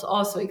challenges was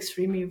also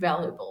extremely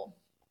valuable.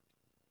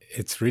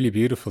 It's really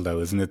beautiful, though,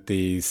 isn't it?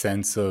 The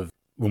sense of,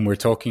 when we're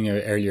talking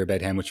earlier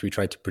about how much we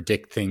try to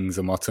predict things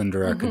and what's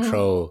under our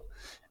control,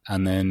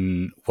 and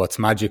then what's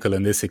magical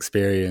in this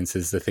experience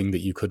is the thing that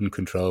you couldn't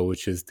control,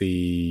 which is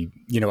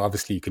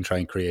obviously you can try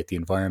and create the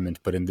environment,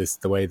 but in this,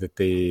 the way that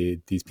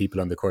these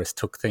people on the course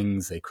took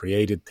things, they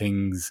created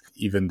things,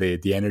 even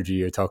the energy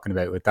you're talking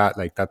about with that,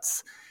 like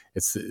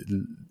it's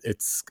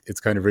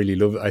kind of really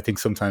lovely. I think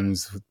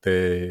sometimes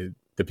the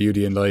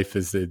beauty in life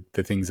is the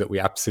things that we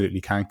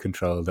absolutely can't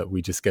control, that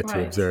we just get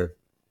to observe.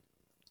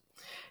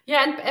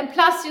 Yeah, and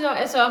plus,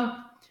 as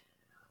a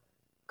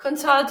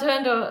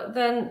consultant,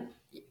 then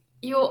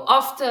you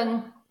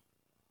often,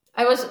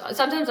 I was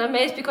sometimes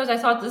amazed because I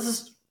thought this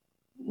is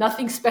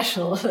nothing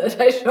special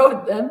that I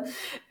showed them.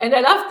 And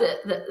I loved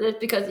it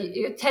because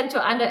you tend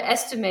to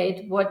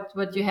underestimate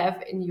what you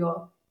have in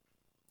your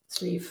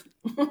sleeve.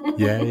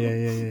 Yeah.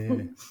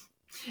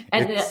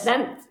 And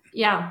then,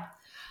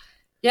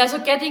 so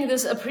getting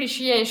this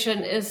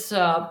appreciation is,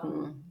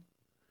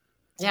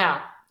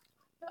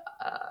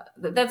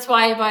 that's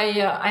why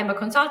I'm a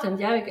consultant,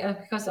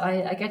 because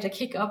I get a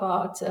kick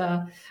about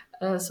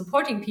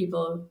supporting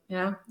people.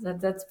 Yeah,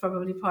 that's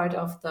probably part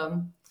of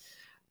the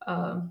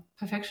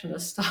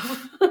perfectionist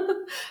stuff.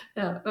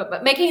 Yeah,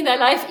 but making their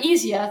life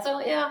easier. So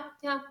yeah.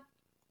 I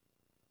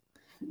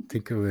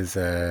think it was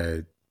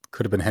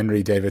could have been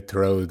Henry David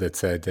Thoreau that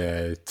said,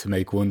 "To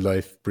make one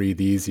life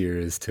breathe easier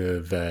is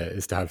to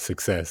have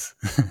success."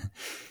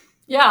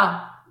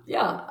 Yeah,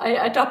 I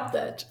adopt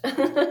that.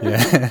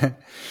 Yeah.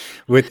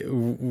 With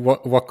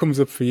what comes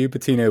up for you,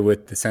 Bettina,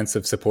 with the sense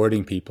of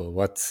supporting people?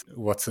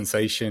 What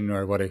sensation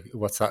or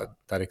what's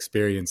that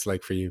experience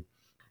like for you?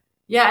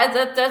 Yeah,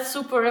 that's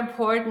super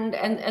important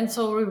and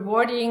so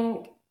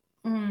rewarding.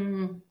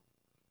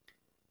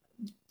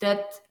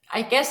 That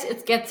I guess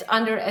it gets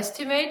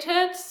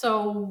underestimated.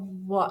 So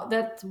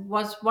that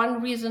was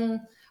one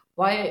reason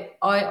why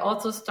I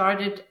also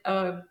started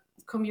a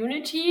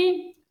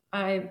community.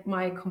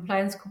 My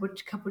compliance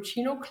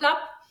cappuccino club,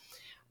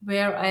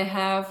 where I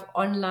have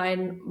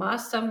online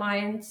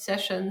mastermind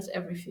sessions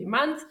every 3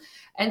 months.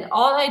 And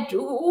all I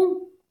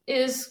do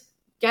is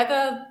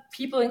gather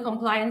people in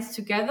compliance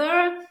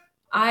together.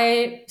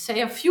 I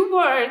say a few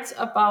words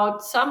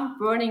about some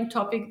burning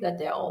topic that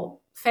they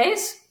all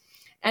face,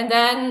 and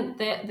then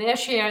they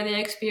share their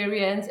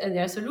experience and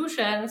their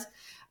solutions.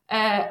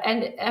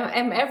 And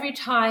I'm every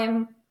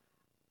time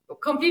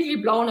completely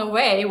blown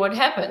away what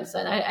happens.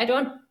 And I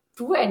don't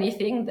do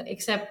anything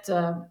except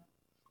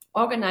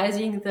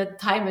organizing the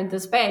time and the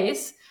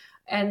space,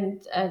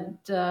 and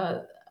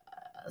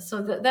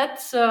so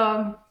that's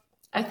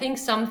I think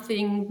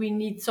something we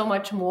need so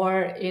much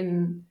more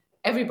in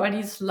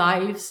everybody's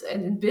lives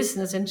and in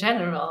business in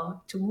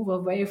general, to move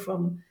away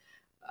from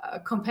a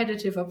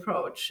competitive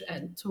approach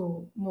and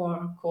to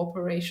more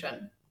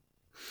cooperation.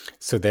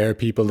 So there are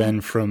people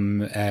then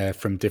from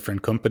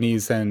different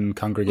companies and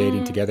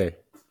congregating together.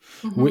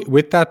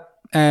 With that.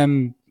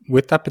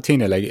 With that,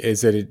 Bettina, like,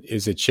 is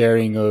it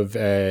sharing of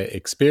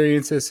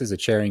experiences? Is it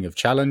sharing of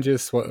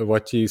challenges?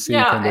 What do you see?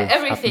 Yeah, kind of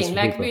everything.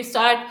 Like, we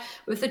start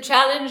with the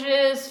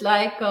challenges,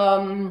 like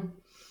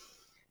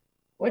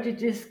what to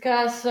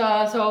discuss.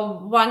 So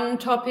one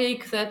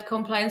topic that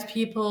compliance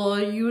people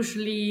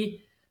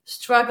usually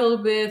struggle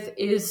with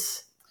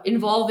is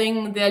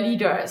involving their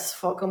leaders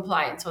for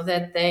compliance, so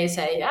that they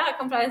say, yeah,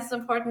 compliance is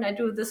important, I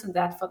do this and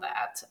that for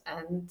that,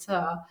 and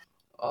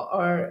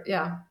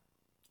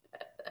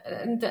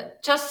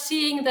just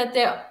seeing that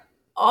they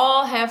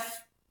all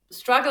have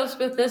struggles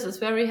with this is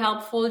very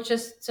helpful.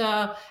 Just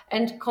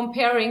and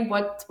comparing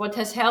what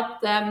has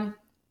helped them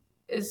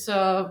is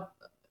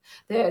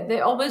they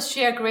always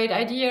share great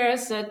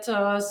ideas that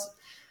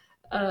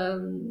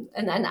and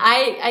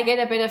I get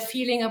a better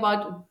feeling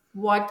about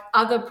what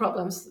other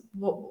problems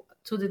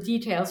to the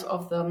details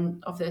of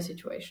them of their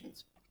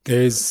situations.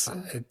 There's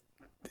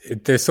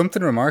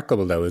something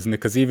remarkable though, isn't it?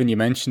 Because even you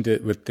mentioned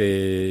it with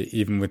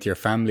even with your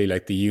family,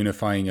 like the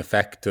unifying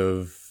effect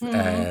of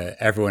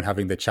everyone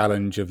having the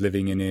challenge of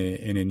living in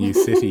a new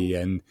city,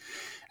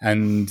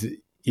 and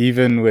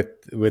even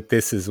with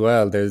this as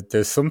well,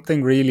 there's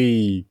something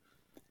really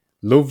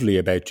lovely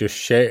about just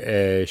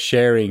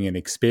sharing an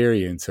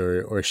experience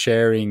or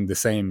sharing the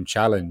same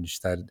challenge.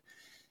 That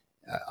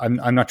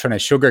I'm not trying to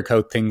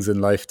sugarcoat things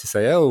in life to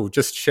say, oh,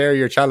 just share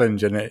your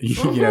challenge and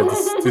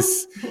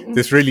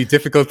this really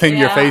difficult thing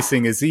you're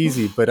facing is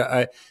easy. But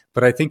I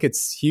think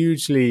it's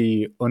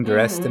hugely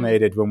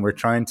underestimated when we're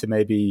trying to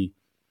maybe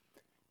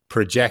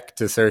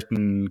project a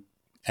certain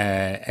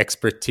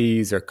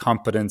expertise or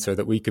competence, or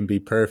that we can be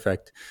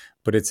perfect.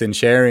 But it's in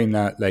sharing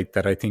that, like,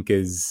 that I think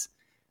is,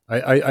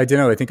 I don't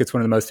know, I think it's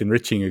one of the most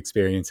enriching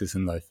experiences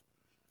in life.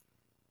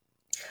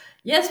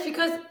 Yes,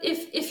 because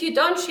if you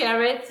don't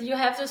share it, you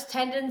have this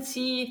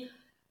tendency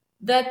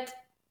that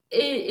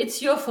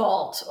it's your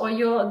fault, or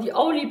you're the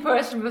only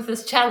person with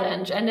this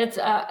challenge, and it's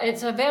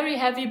a very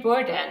heavy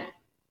burden.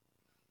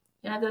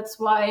 Yeah, that's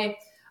why,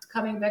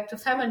 coming back to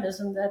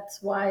feminism,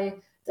 that's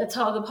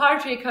how the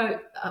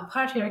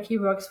patriarchy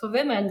works for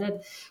women.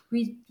 That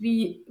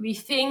we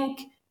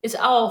think it's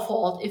our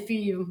fault if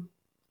we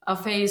are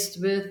faced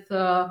with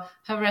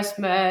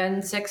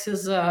harassment,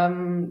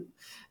 sexism,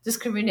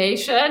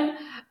 discrimination.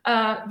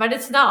 But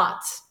it's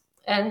not.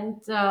 And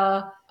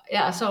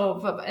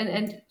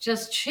and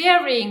just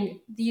sharing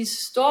these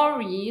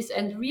stories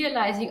and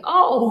realizing,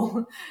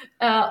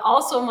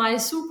 also my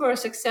super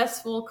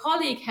successful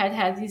colleague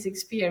had these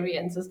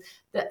experiences.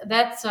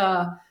 That's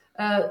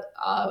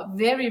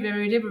very,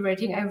 very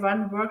liberating. I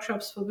run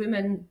workshops for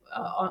women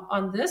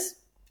on this.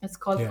 It's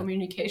called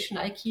communication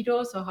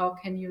Aikido. So how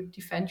can you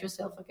defend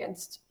yourself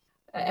against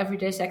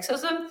everyday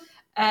sexism?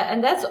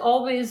 And that's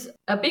always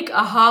a big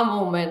aha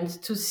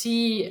moment to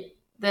see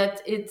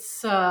that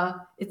it's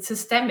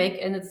systemic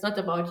and it's not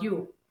about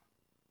you.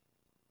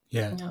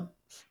 Yeah.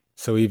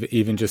 So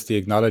even just the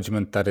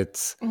acknowledgement that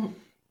it's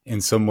in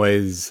some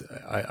ways,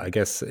 I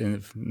guess,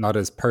 not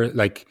as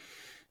like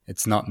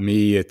it's not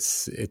me.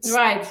 It's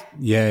right.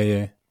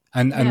 Yeah.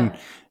 And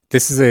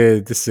this is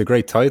a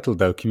great title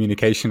though,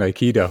 Communication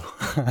Aikido.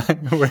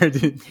 Where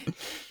did?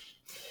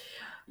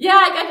 Yeah,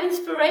 I got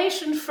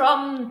inspiration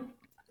from.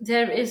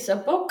 There is a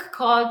book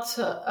called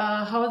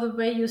How the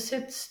Way You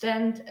Sit,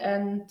 Stand,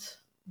 and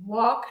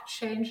Walk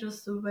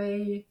Changes the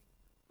Way.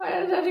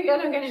 I don't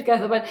get it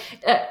together, but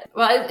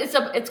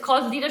it's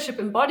called Leadership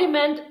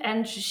Embodiment,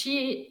 and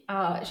she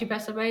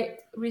passed away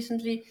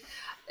recently.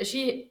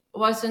 She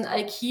was an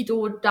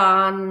Aikido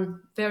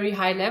Dan, very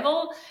high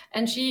level,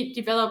 and she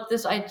developed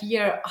this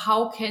idea: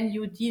 how can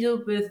you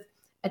deal with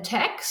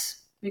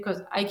attacks?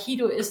 Because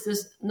Aikido is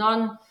this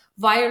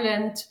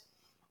non-violent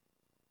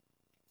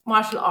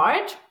martial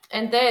art,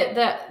 and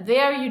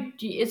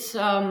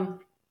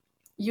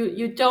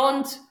you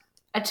don't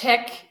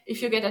attack.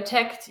 If you get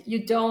attacked,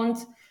 you don't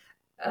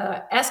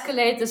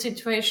escalate the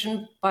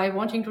situation by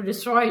wanting to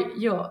destroy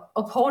your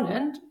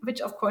opponent,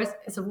 which of course,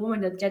 as a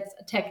woman that gets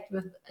attacked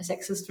with a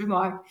sexist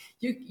remark,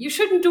 you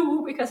shouldn't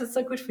do, because it's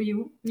not good for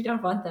you. We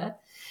don't want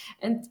that.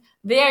 And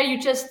there you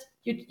just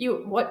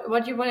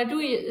what you want to do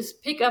is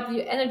pick up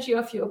the energy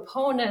of your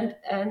opponent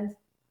and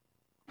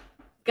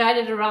guide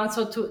it around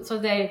so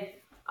they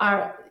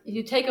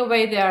you take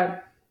away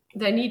their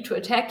need to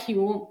attack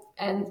you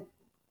and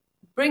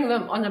bring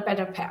them on a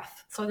better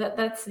path. So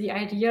that's the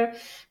idea,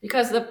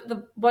 because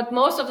what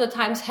most of the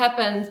times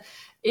happens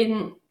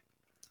in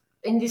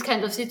these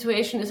kinds of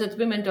situations is that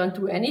women don't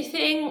do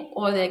anything,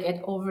 or they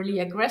get overly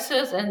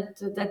aggressive, and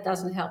that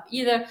doesn't help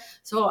either.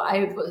 So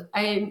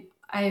I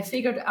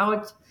figured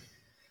out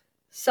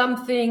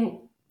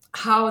something,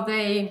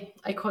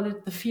 I call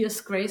it the fierce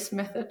grace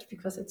method,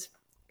 because it's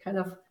kind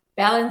of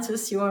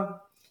balances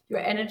your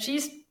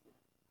energies.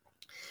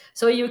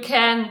 So you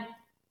can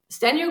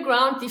stand your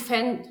ground,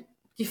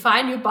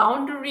 define your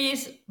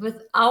boundaries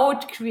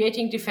without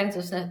creating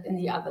defensiveness in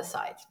the other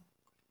side.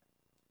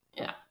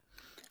 Yeah.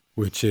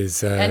 Which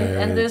is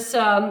and this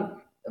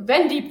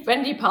Wendy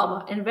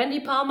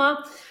Palmer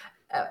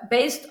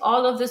based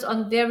all of this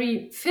on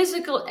very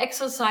physical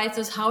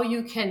exercises, how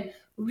you can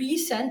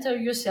recenter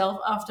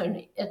yourself after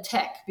an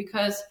attack,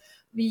 because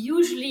we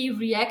usually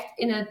react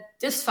in a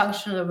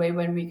dysfunctional way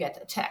when we get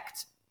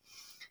attacked.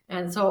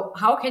 And so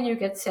how can you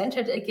get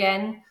centered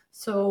again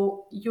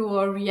so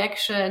your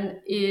reaction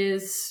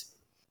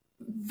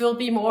will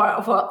be more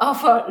of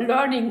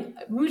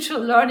a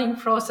mutual learning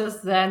process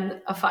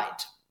than a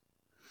fight?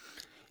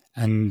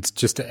 And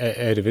just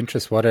out of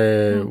interest, what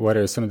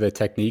are some of the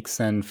techniques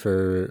then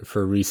for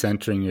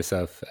recentering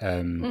yourself?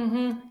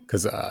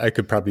 Because I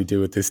could probably do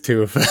with this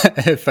too,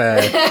 if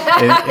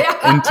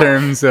in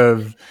terms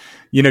of,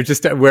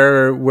 just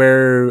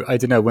where I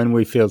don't know, when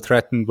we feel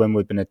threatened, when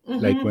we've been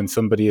like when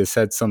somebody has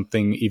said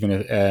something,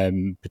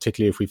 even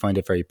particularly if we find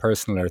it very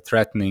personal or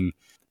threatening.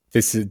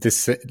 This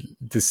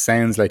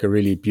sounds like a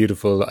really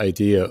beautiful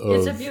idea.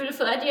 It's a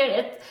beautiful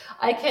idea.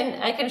 I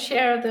can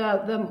share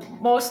the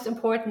most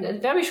important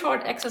and very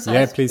short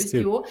exercise with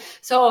you.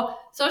 So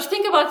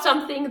think about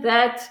something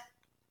that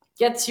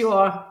gets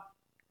your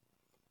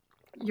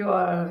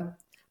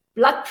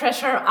blood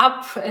pressure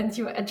up and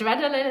your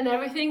adrenaline and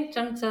everything.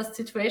 Just a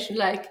situation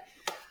like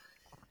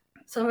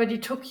somebody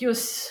took your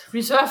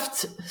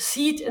reserved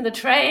seat in the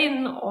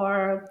train,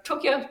 or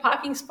took your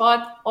parking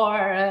spot,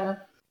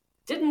 or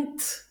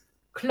didn't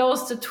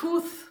close the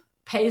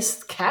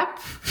toothpaste cap,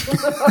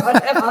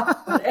 whatever.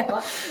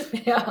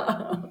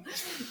 Yeah.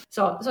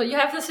 So you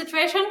have the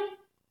situation.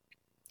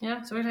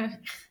 Yeah. So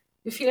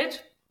you feel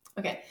it.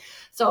 Okay.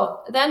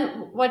 So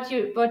then what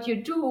you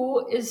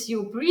do is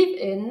you breathe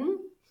in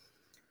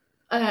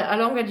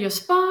along your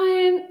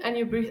spine, and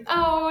you breathe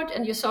out,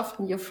 and you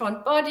soften your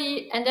front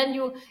body, and then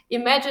you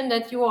imagine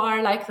that you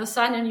are like the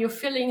sun, and you're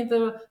filling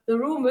the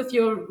room with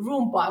your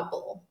room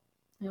bubble.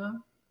 Yeah.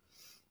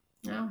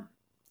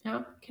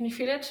 Can you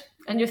feel it?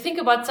 And you think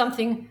about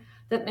something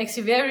that makes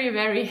you very,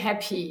 very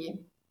happy.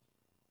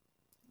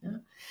 Yeah.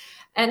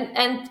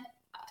 And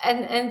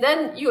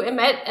then you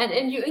imagine,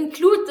 and you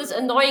include this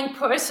annoying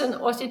person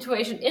or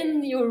situation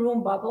in your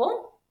room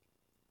bubble.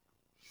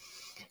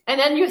 And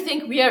then you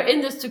think, we are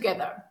in this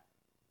together.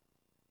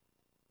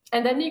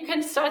 And then you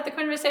can start the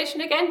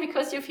conversation again,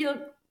 because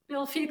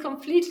you'll feel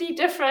completely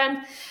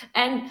different.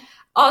 And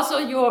also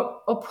your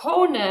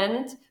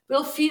opponent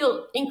will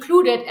feel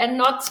included and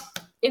not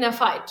in a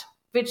fight,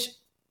 which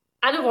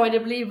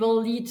unavoidably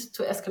will lead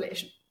to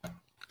escalation.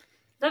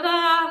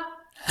 Ta-da!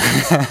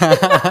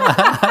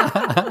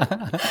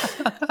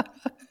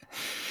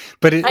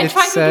 But I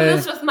tried to do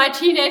this with my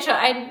teenager.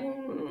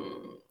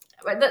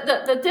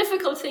 The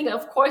difficult thing,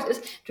 of course,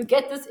 is to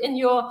get this in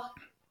your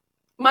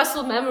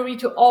muscle memory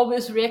to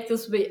always react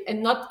this way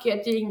and not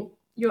getting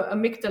your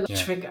amygdala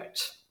triggered.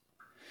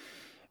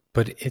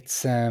 But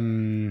it's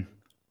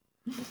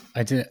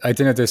I don't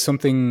know. There's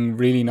something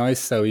really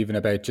nice though, even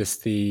about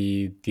just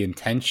the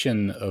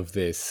intention of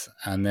this,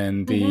 and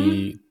then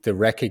the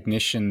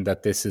recognition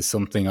that this is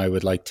something I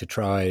would like to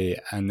try,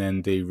 and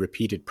then the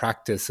repeated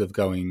practice of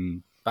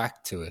going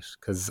back to it.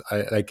 Because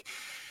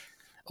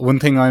one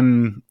thing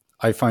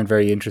I find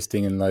very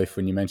interesting in life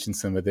when you mention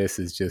some of this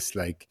is just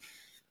like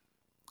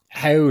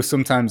how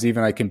sometimes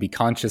even I can be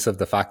conscious of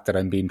the fact that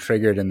I'm being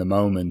triggered in the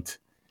moment.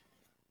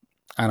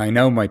 And I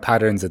know my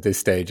patterns at this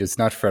stage. It's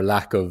not for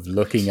lack of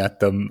looking at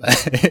them.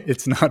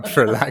 It's not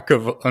for lack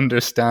of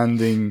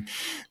understanding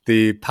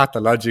the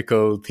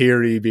pathological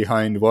theory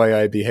behind why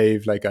I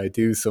behave like I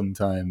do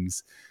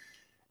sometimes.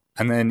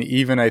 And then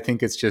even I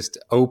think it's just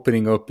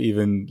opening up,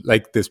 even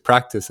like this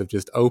practice of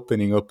just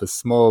opening up a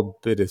small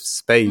bit of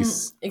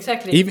space.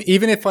 Exactly.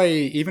 Even if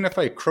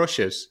I crush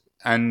it,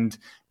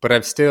 but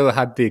I've still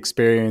had the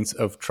experience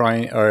of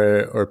trying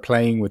or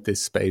playing with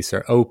this space,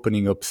 or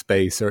opening up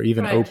space, or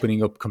even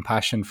opening up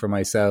compassion for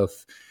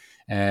myself,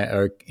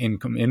 or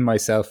in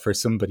myself for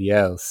somebody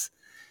else,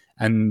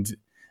 and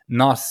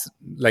not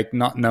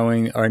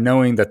knowing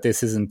that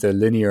this isn't a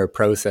linear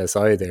process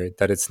either.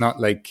 That it's not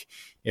like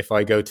if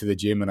I go to the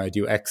gym and I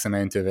do X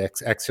amount of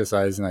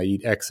exercise and I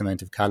eat X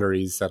amount of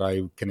calories that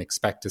I can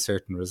expect a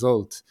certain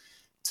result.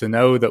 To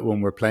know that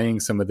when we're playing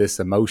some of this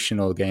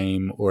emotional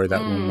game, or that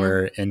when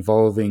we're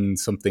involving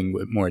something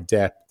with more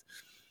depth,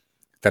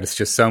 that it's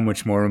just so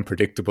much more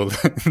unpredictable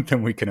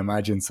than we can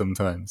imagine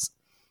sometimes.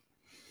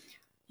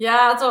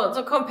 Yeah,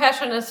 so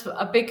compassion is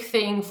a big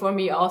thing for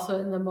me also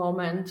in the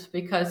moment,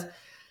 because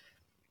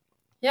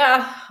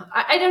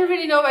I don't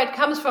really know where it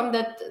comes from,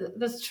 that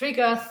this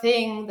trigger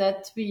thing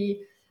that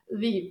we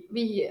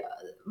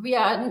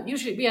are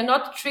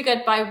not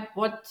triggered by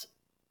what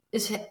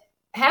is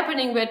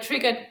happening. We're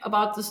triggered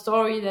about the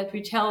story that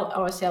we tell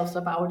ourselves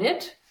about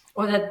it,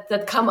 or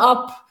that come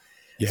up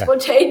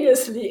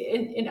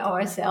spontaneously in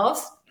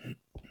ourselves.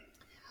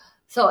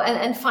 So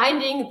and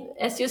finding,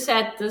 as you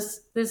said,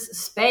 this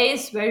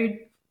space where you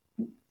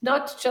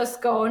not just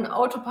go on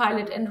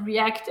autopilot and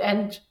react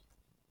and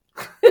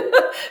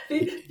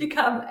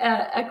become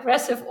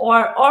aggressive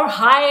or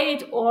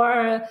hide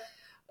or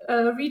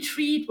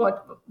retreat,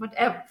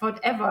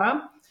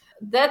 whatever.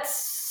 That's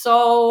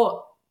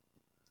so.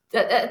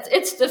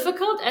 It's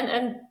difficult,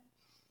 and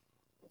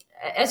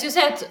as you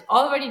said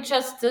already,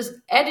 just this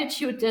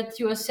attitude that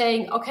you are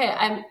saying, okay,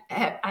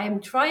 I'm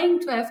trying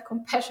to have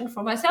compassion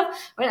for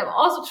myself, but I'm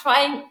also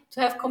trying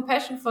to have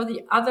compassion for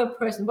the other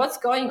person. What's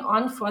going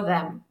on for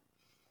them,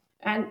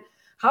 and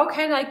how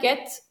can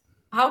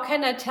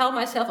I tell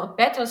myself a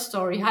better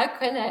story? How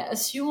can I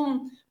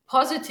assume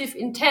positive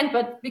intent?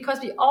 But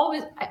because we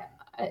always,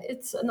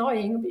 it's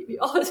annoying. We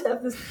always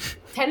have this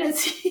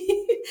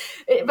tendency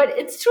But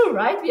it's true,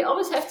 right? We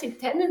always have the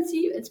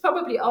tendency, it's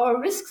probably our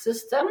risk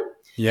system,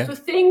 to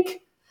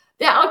think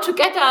they're out to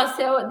get us,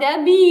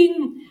 they're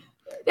mean,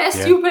 they're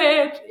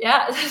stupid.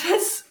 Yeah,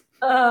 that's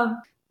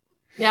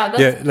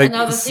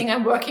another thing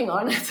I'm working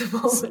on at the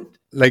moment.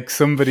 Like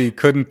somebody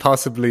couldn't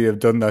possibly have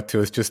done that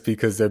to us just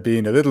because they're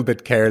being a little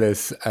bit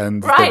careless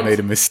and they've made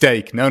a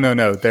mistake. No,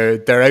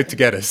 they're out to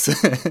get us.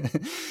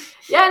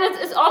 Yeah, and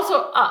it's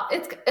also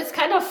it's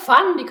kind of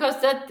fun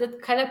because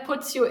that kind of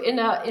puts you in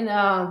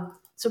a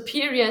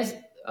superior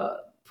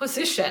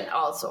position.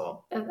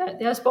 Also,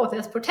 there's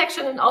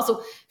protection and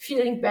also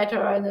feeling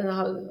better,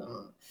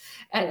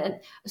 and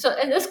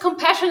this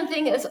compassion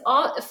thing is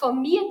all for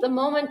me at the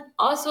moment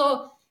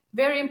also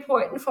very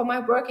important for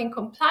my work in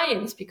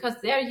compliance, because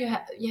there you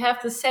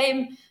have the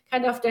same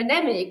kind of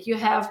dynamic. You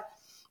have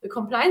the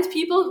compliance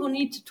people who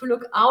need to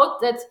look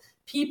out that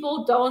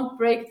people don't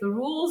break the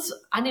rules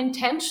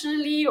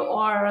unintentionally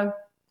or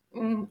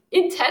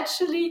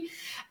intentionally,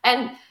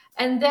 and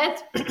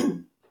that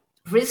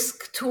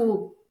risk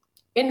to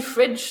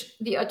infringe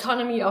the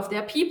autonomy of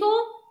their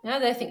people. Yeah,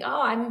 they think,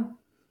 oh,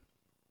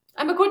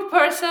 I'm a good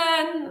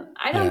person.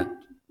 I don't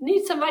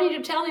need somebody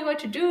to tell me what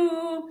to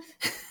do.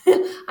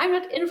 I'm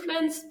not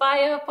influenced by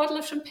a bottle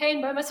of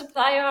champagne by my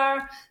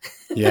supplier.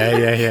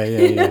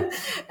 Yeah.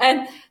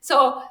 And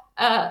so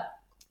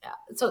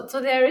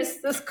there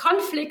is this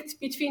conflict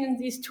between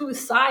these two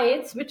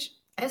sides, which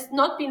has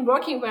not been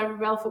working very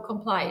well for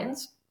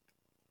compliance,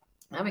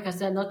 because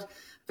they're not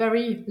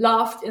very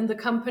loved in the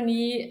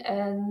company,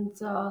 and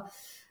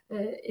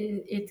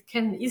it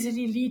can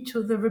easily lead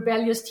to the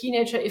rebellious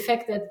teenager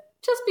effect that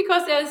just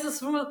because there's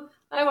this rule,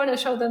 I want to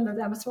show them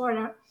that I'm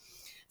smarter.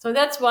 So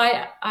that's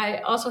why I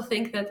also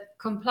think that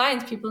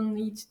compliance people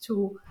need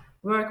to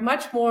work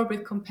much more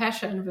with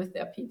compassion with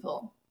their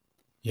people.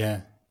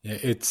 Yeah.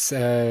 It's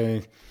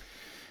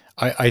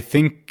I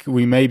think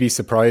we may be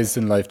surprised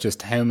in life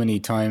just how many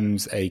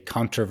times a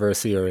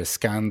controversy or a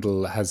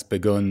scandal has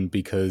begun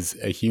because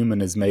a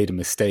human has made a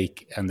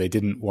mistake and they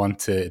didn't want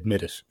to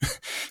admit it.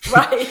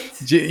 Right.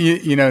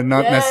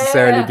 Not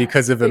necessarily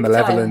because of a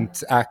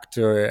malevolent act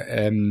or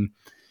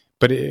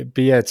but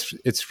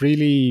it's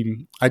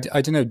really I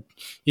don't know,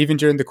 even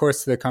during the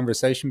course of the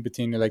conversation,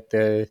 Bettina, like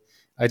I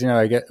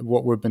get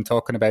what we've been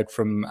talking about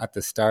from at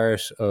the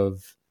start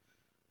of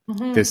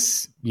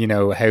this,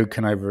 how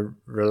can I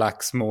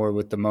relax more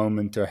with the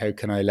moment, or how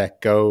can I let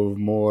go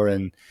more?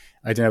 And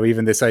I don't know,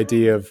 even this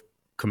idea of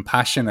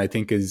compassion, I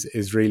think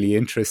is really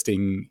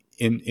interesting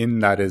in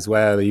that as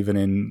well, even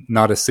in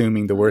not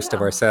assuming the worst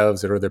of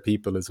ourselves or other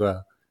people as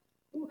well.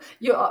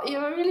 You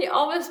really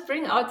always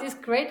bring out these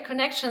great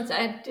connections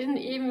I didn't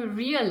even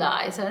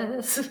realize.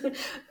 It's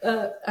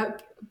a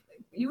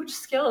huge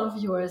skill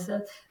of yours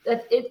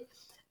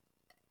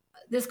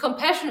this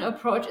compassion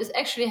approach is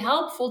actually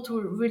helpful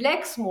to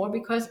relax more,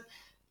 because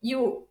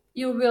you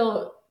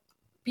will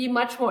be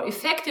much more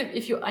effective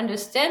if you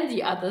understand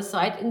the other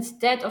side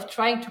instead of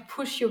trying to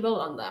push your will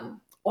on them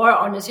or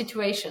on a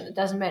situation. It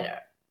doesn't matter.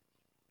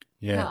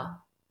 Yeah.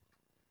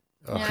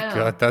 Oh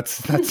God,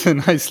 that's a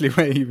nicely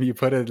way you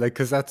put it. Like,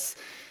 because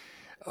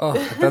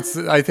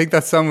I think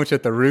that's so much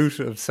at the root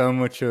of so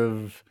much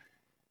of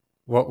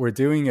what we're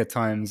doing at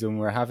times when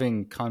we're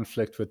having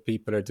conflict with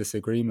people or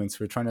disagreements.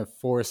 We're trying to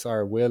force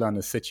our will on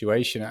a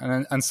situation,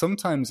 and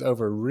sometimes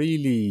over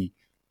really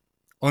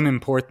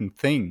unimportant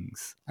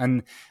things.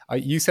 And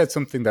you said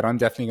something that I'm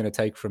definitely going to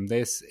take from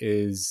this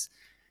is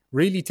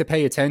really to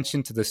pay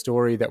attention to the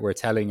story that we're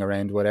telling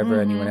around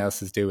whatever anyone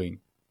else is doing,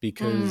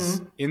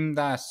 because in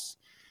that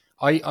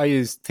I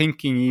was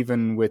thinking,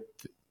 even with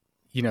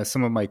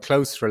some of my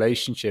close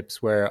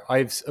relationships, where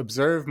I've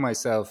observed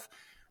myself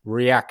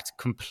react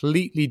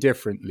completely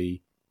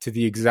differently to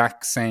the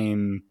exact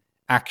same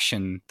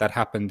action that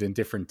happened in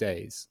different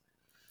days.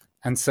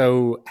 And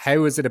so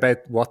how is it about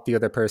what the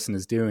other person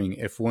is doing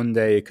if one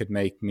day it could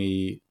make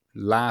me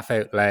laugh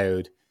out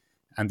loud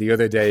and the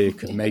other day it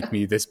could make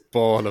me this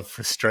ball of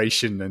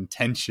frustration and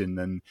tension,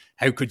 and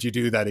how could you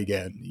do that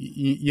again?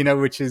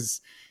 Which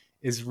is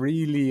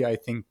really, I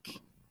think,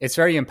 it's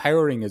very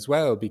empowering as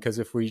well, because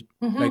if we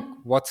like,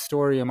 what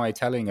story am I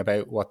telling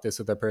about what this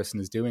other person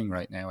is doing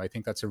right now? I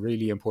think that's a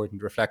really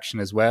important reflection,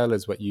 as well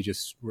as what you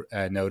just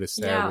noticed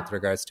there with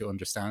regards to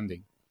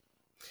understanding.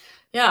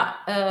 Yeah,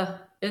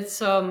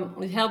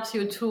 it helps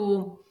you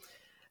to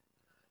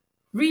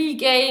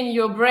regain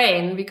your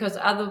brain, because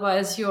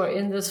otherwise you're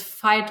in this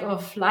fight or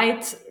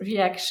flight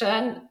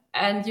reaction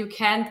and you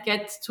can't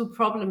get to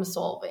problem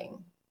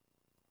solving.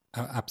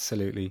 Oh,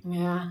 absolutely.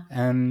 Yeah.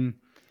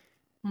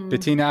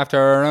 Bettina, after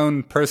our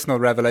own personal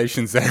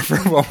revelations there for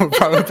one, we'll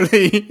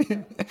probably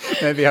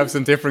maybe have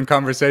some different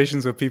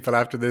conversations with people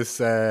after this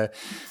talk.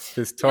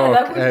 Yeah,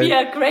 that would be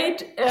a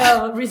great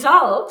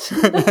result.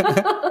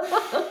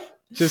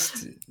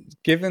 Just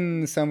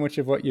given so much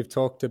of what you've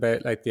talked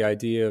about, like the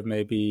idea of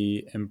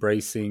maybe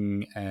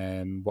embracing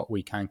what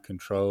we can't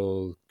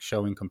control,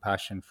 showing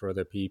compassion for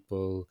other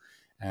people,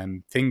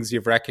 things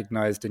you've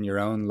recognized in your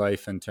own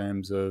life in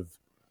terms of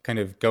kind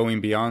of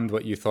going beyond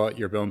what you thought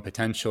your own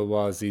potential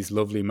was, these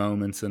lovely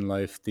moments in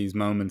life, these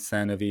moments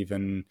then of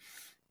even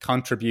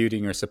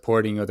contributing or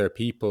supporting other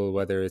people,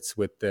 whether it's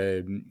with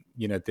the,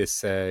 you know,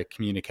 this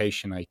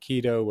communication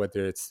aikido,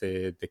 whether it's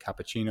the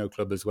cappuccino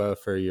club as well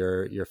for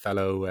your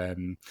fellow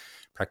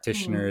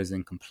practitioners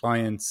in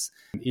compliance,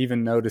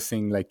 even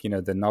noticing, like, you know,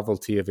 the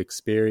novelty of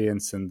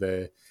experience and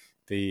the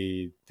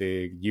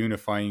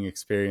unifying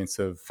experience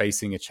of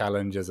facing a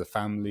challenge as a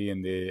family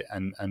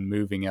and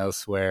moving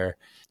elsewhere.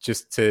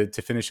 Just to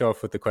finish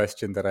off with the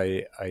question that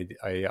I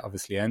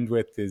obviously end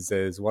with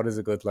is what is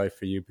a good life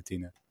for you,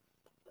 Bettina?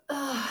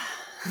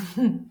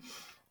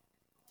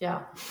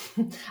 Yeah,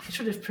 I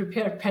should have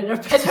prepared better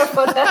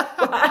for that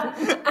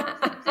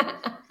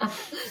one.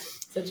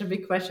 Such a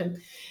big question.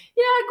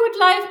 Yeah, good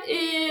life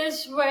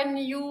is when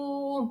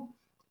you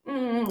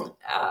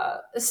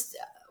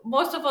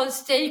most of all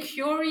stay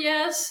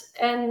curious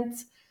and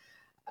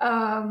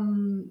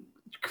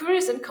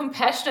curious and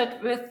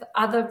compassionate with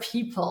other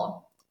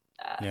people.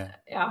 And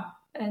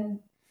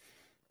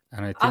I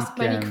think, ask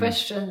many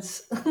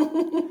questions.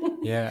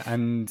 Yeah,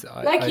 and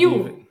like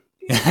you.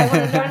 I want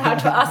to learn how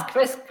to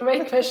ask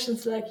great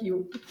questions like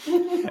you.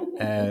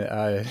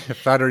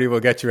 Flattery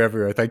will get you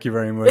everywhere. Thank you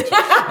very much.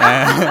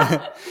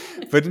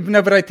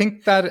 But I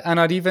think that, and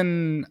I'd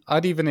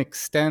even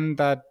extend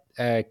that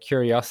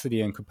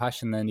curiosity and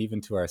compassion then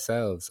even to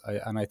ourselves.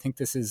 I think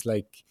this is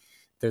like,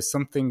 there's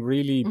something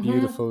really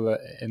beautiful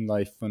in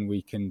life when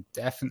we can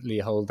definitely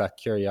hold that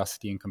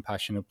curiosity and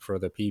compassion up for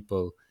other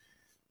people.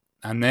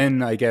 And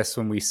then I guess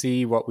when we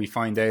see what we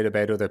find out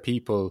about other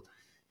people,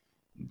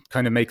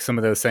 kind of make some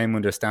of those same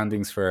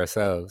understandings for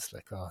ourselves.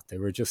 Like, oh, they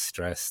were just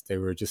stressed. They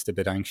were just a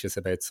bit anxious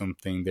about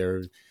something.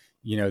 They're,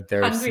 you know,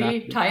 they're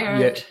hungry,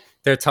 tired. Yeah,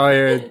 they're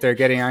tired. They're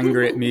getting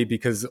angry at me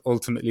because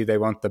ultimately they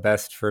want the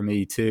best for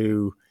me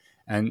too.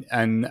 And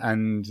I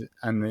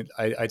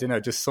don't know,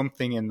 just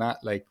something in that,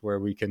 like, where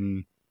we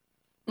can,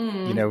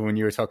 you know, when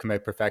you were talking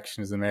about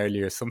perfectionism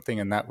earlier, something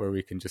in that where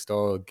we can just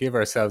all give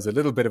ourselves a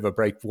little bit of a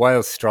break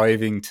while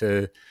striving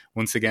to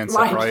once again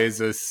surprise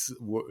us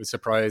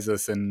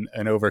and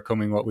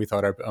overcoming what we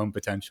thought our own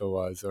potential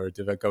was, or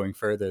going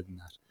further than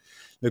that.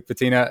 Look,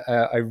 Bettina,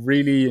 I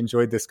really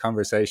enjoyed this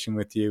conversation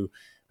with you.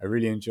 I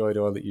really enjoyed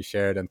all that you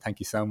shared, and thank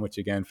you so much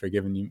again for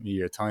giving me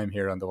your time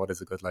here on the What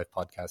is a Good Life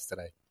podcast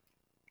today.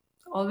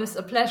 Always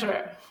a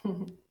pleasure.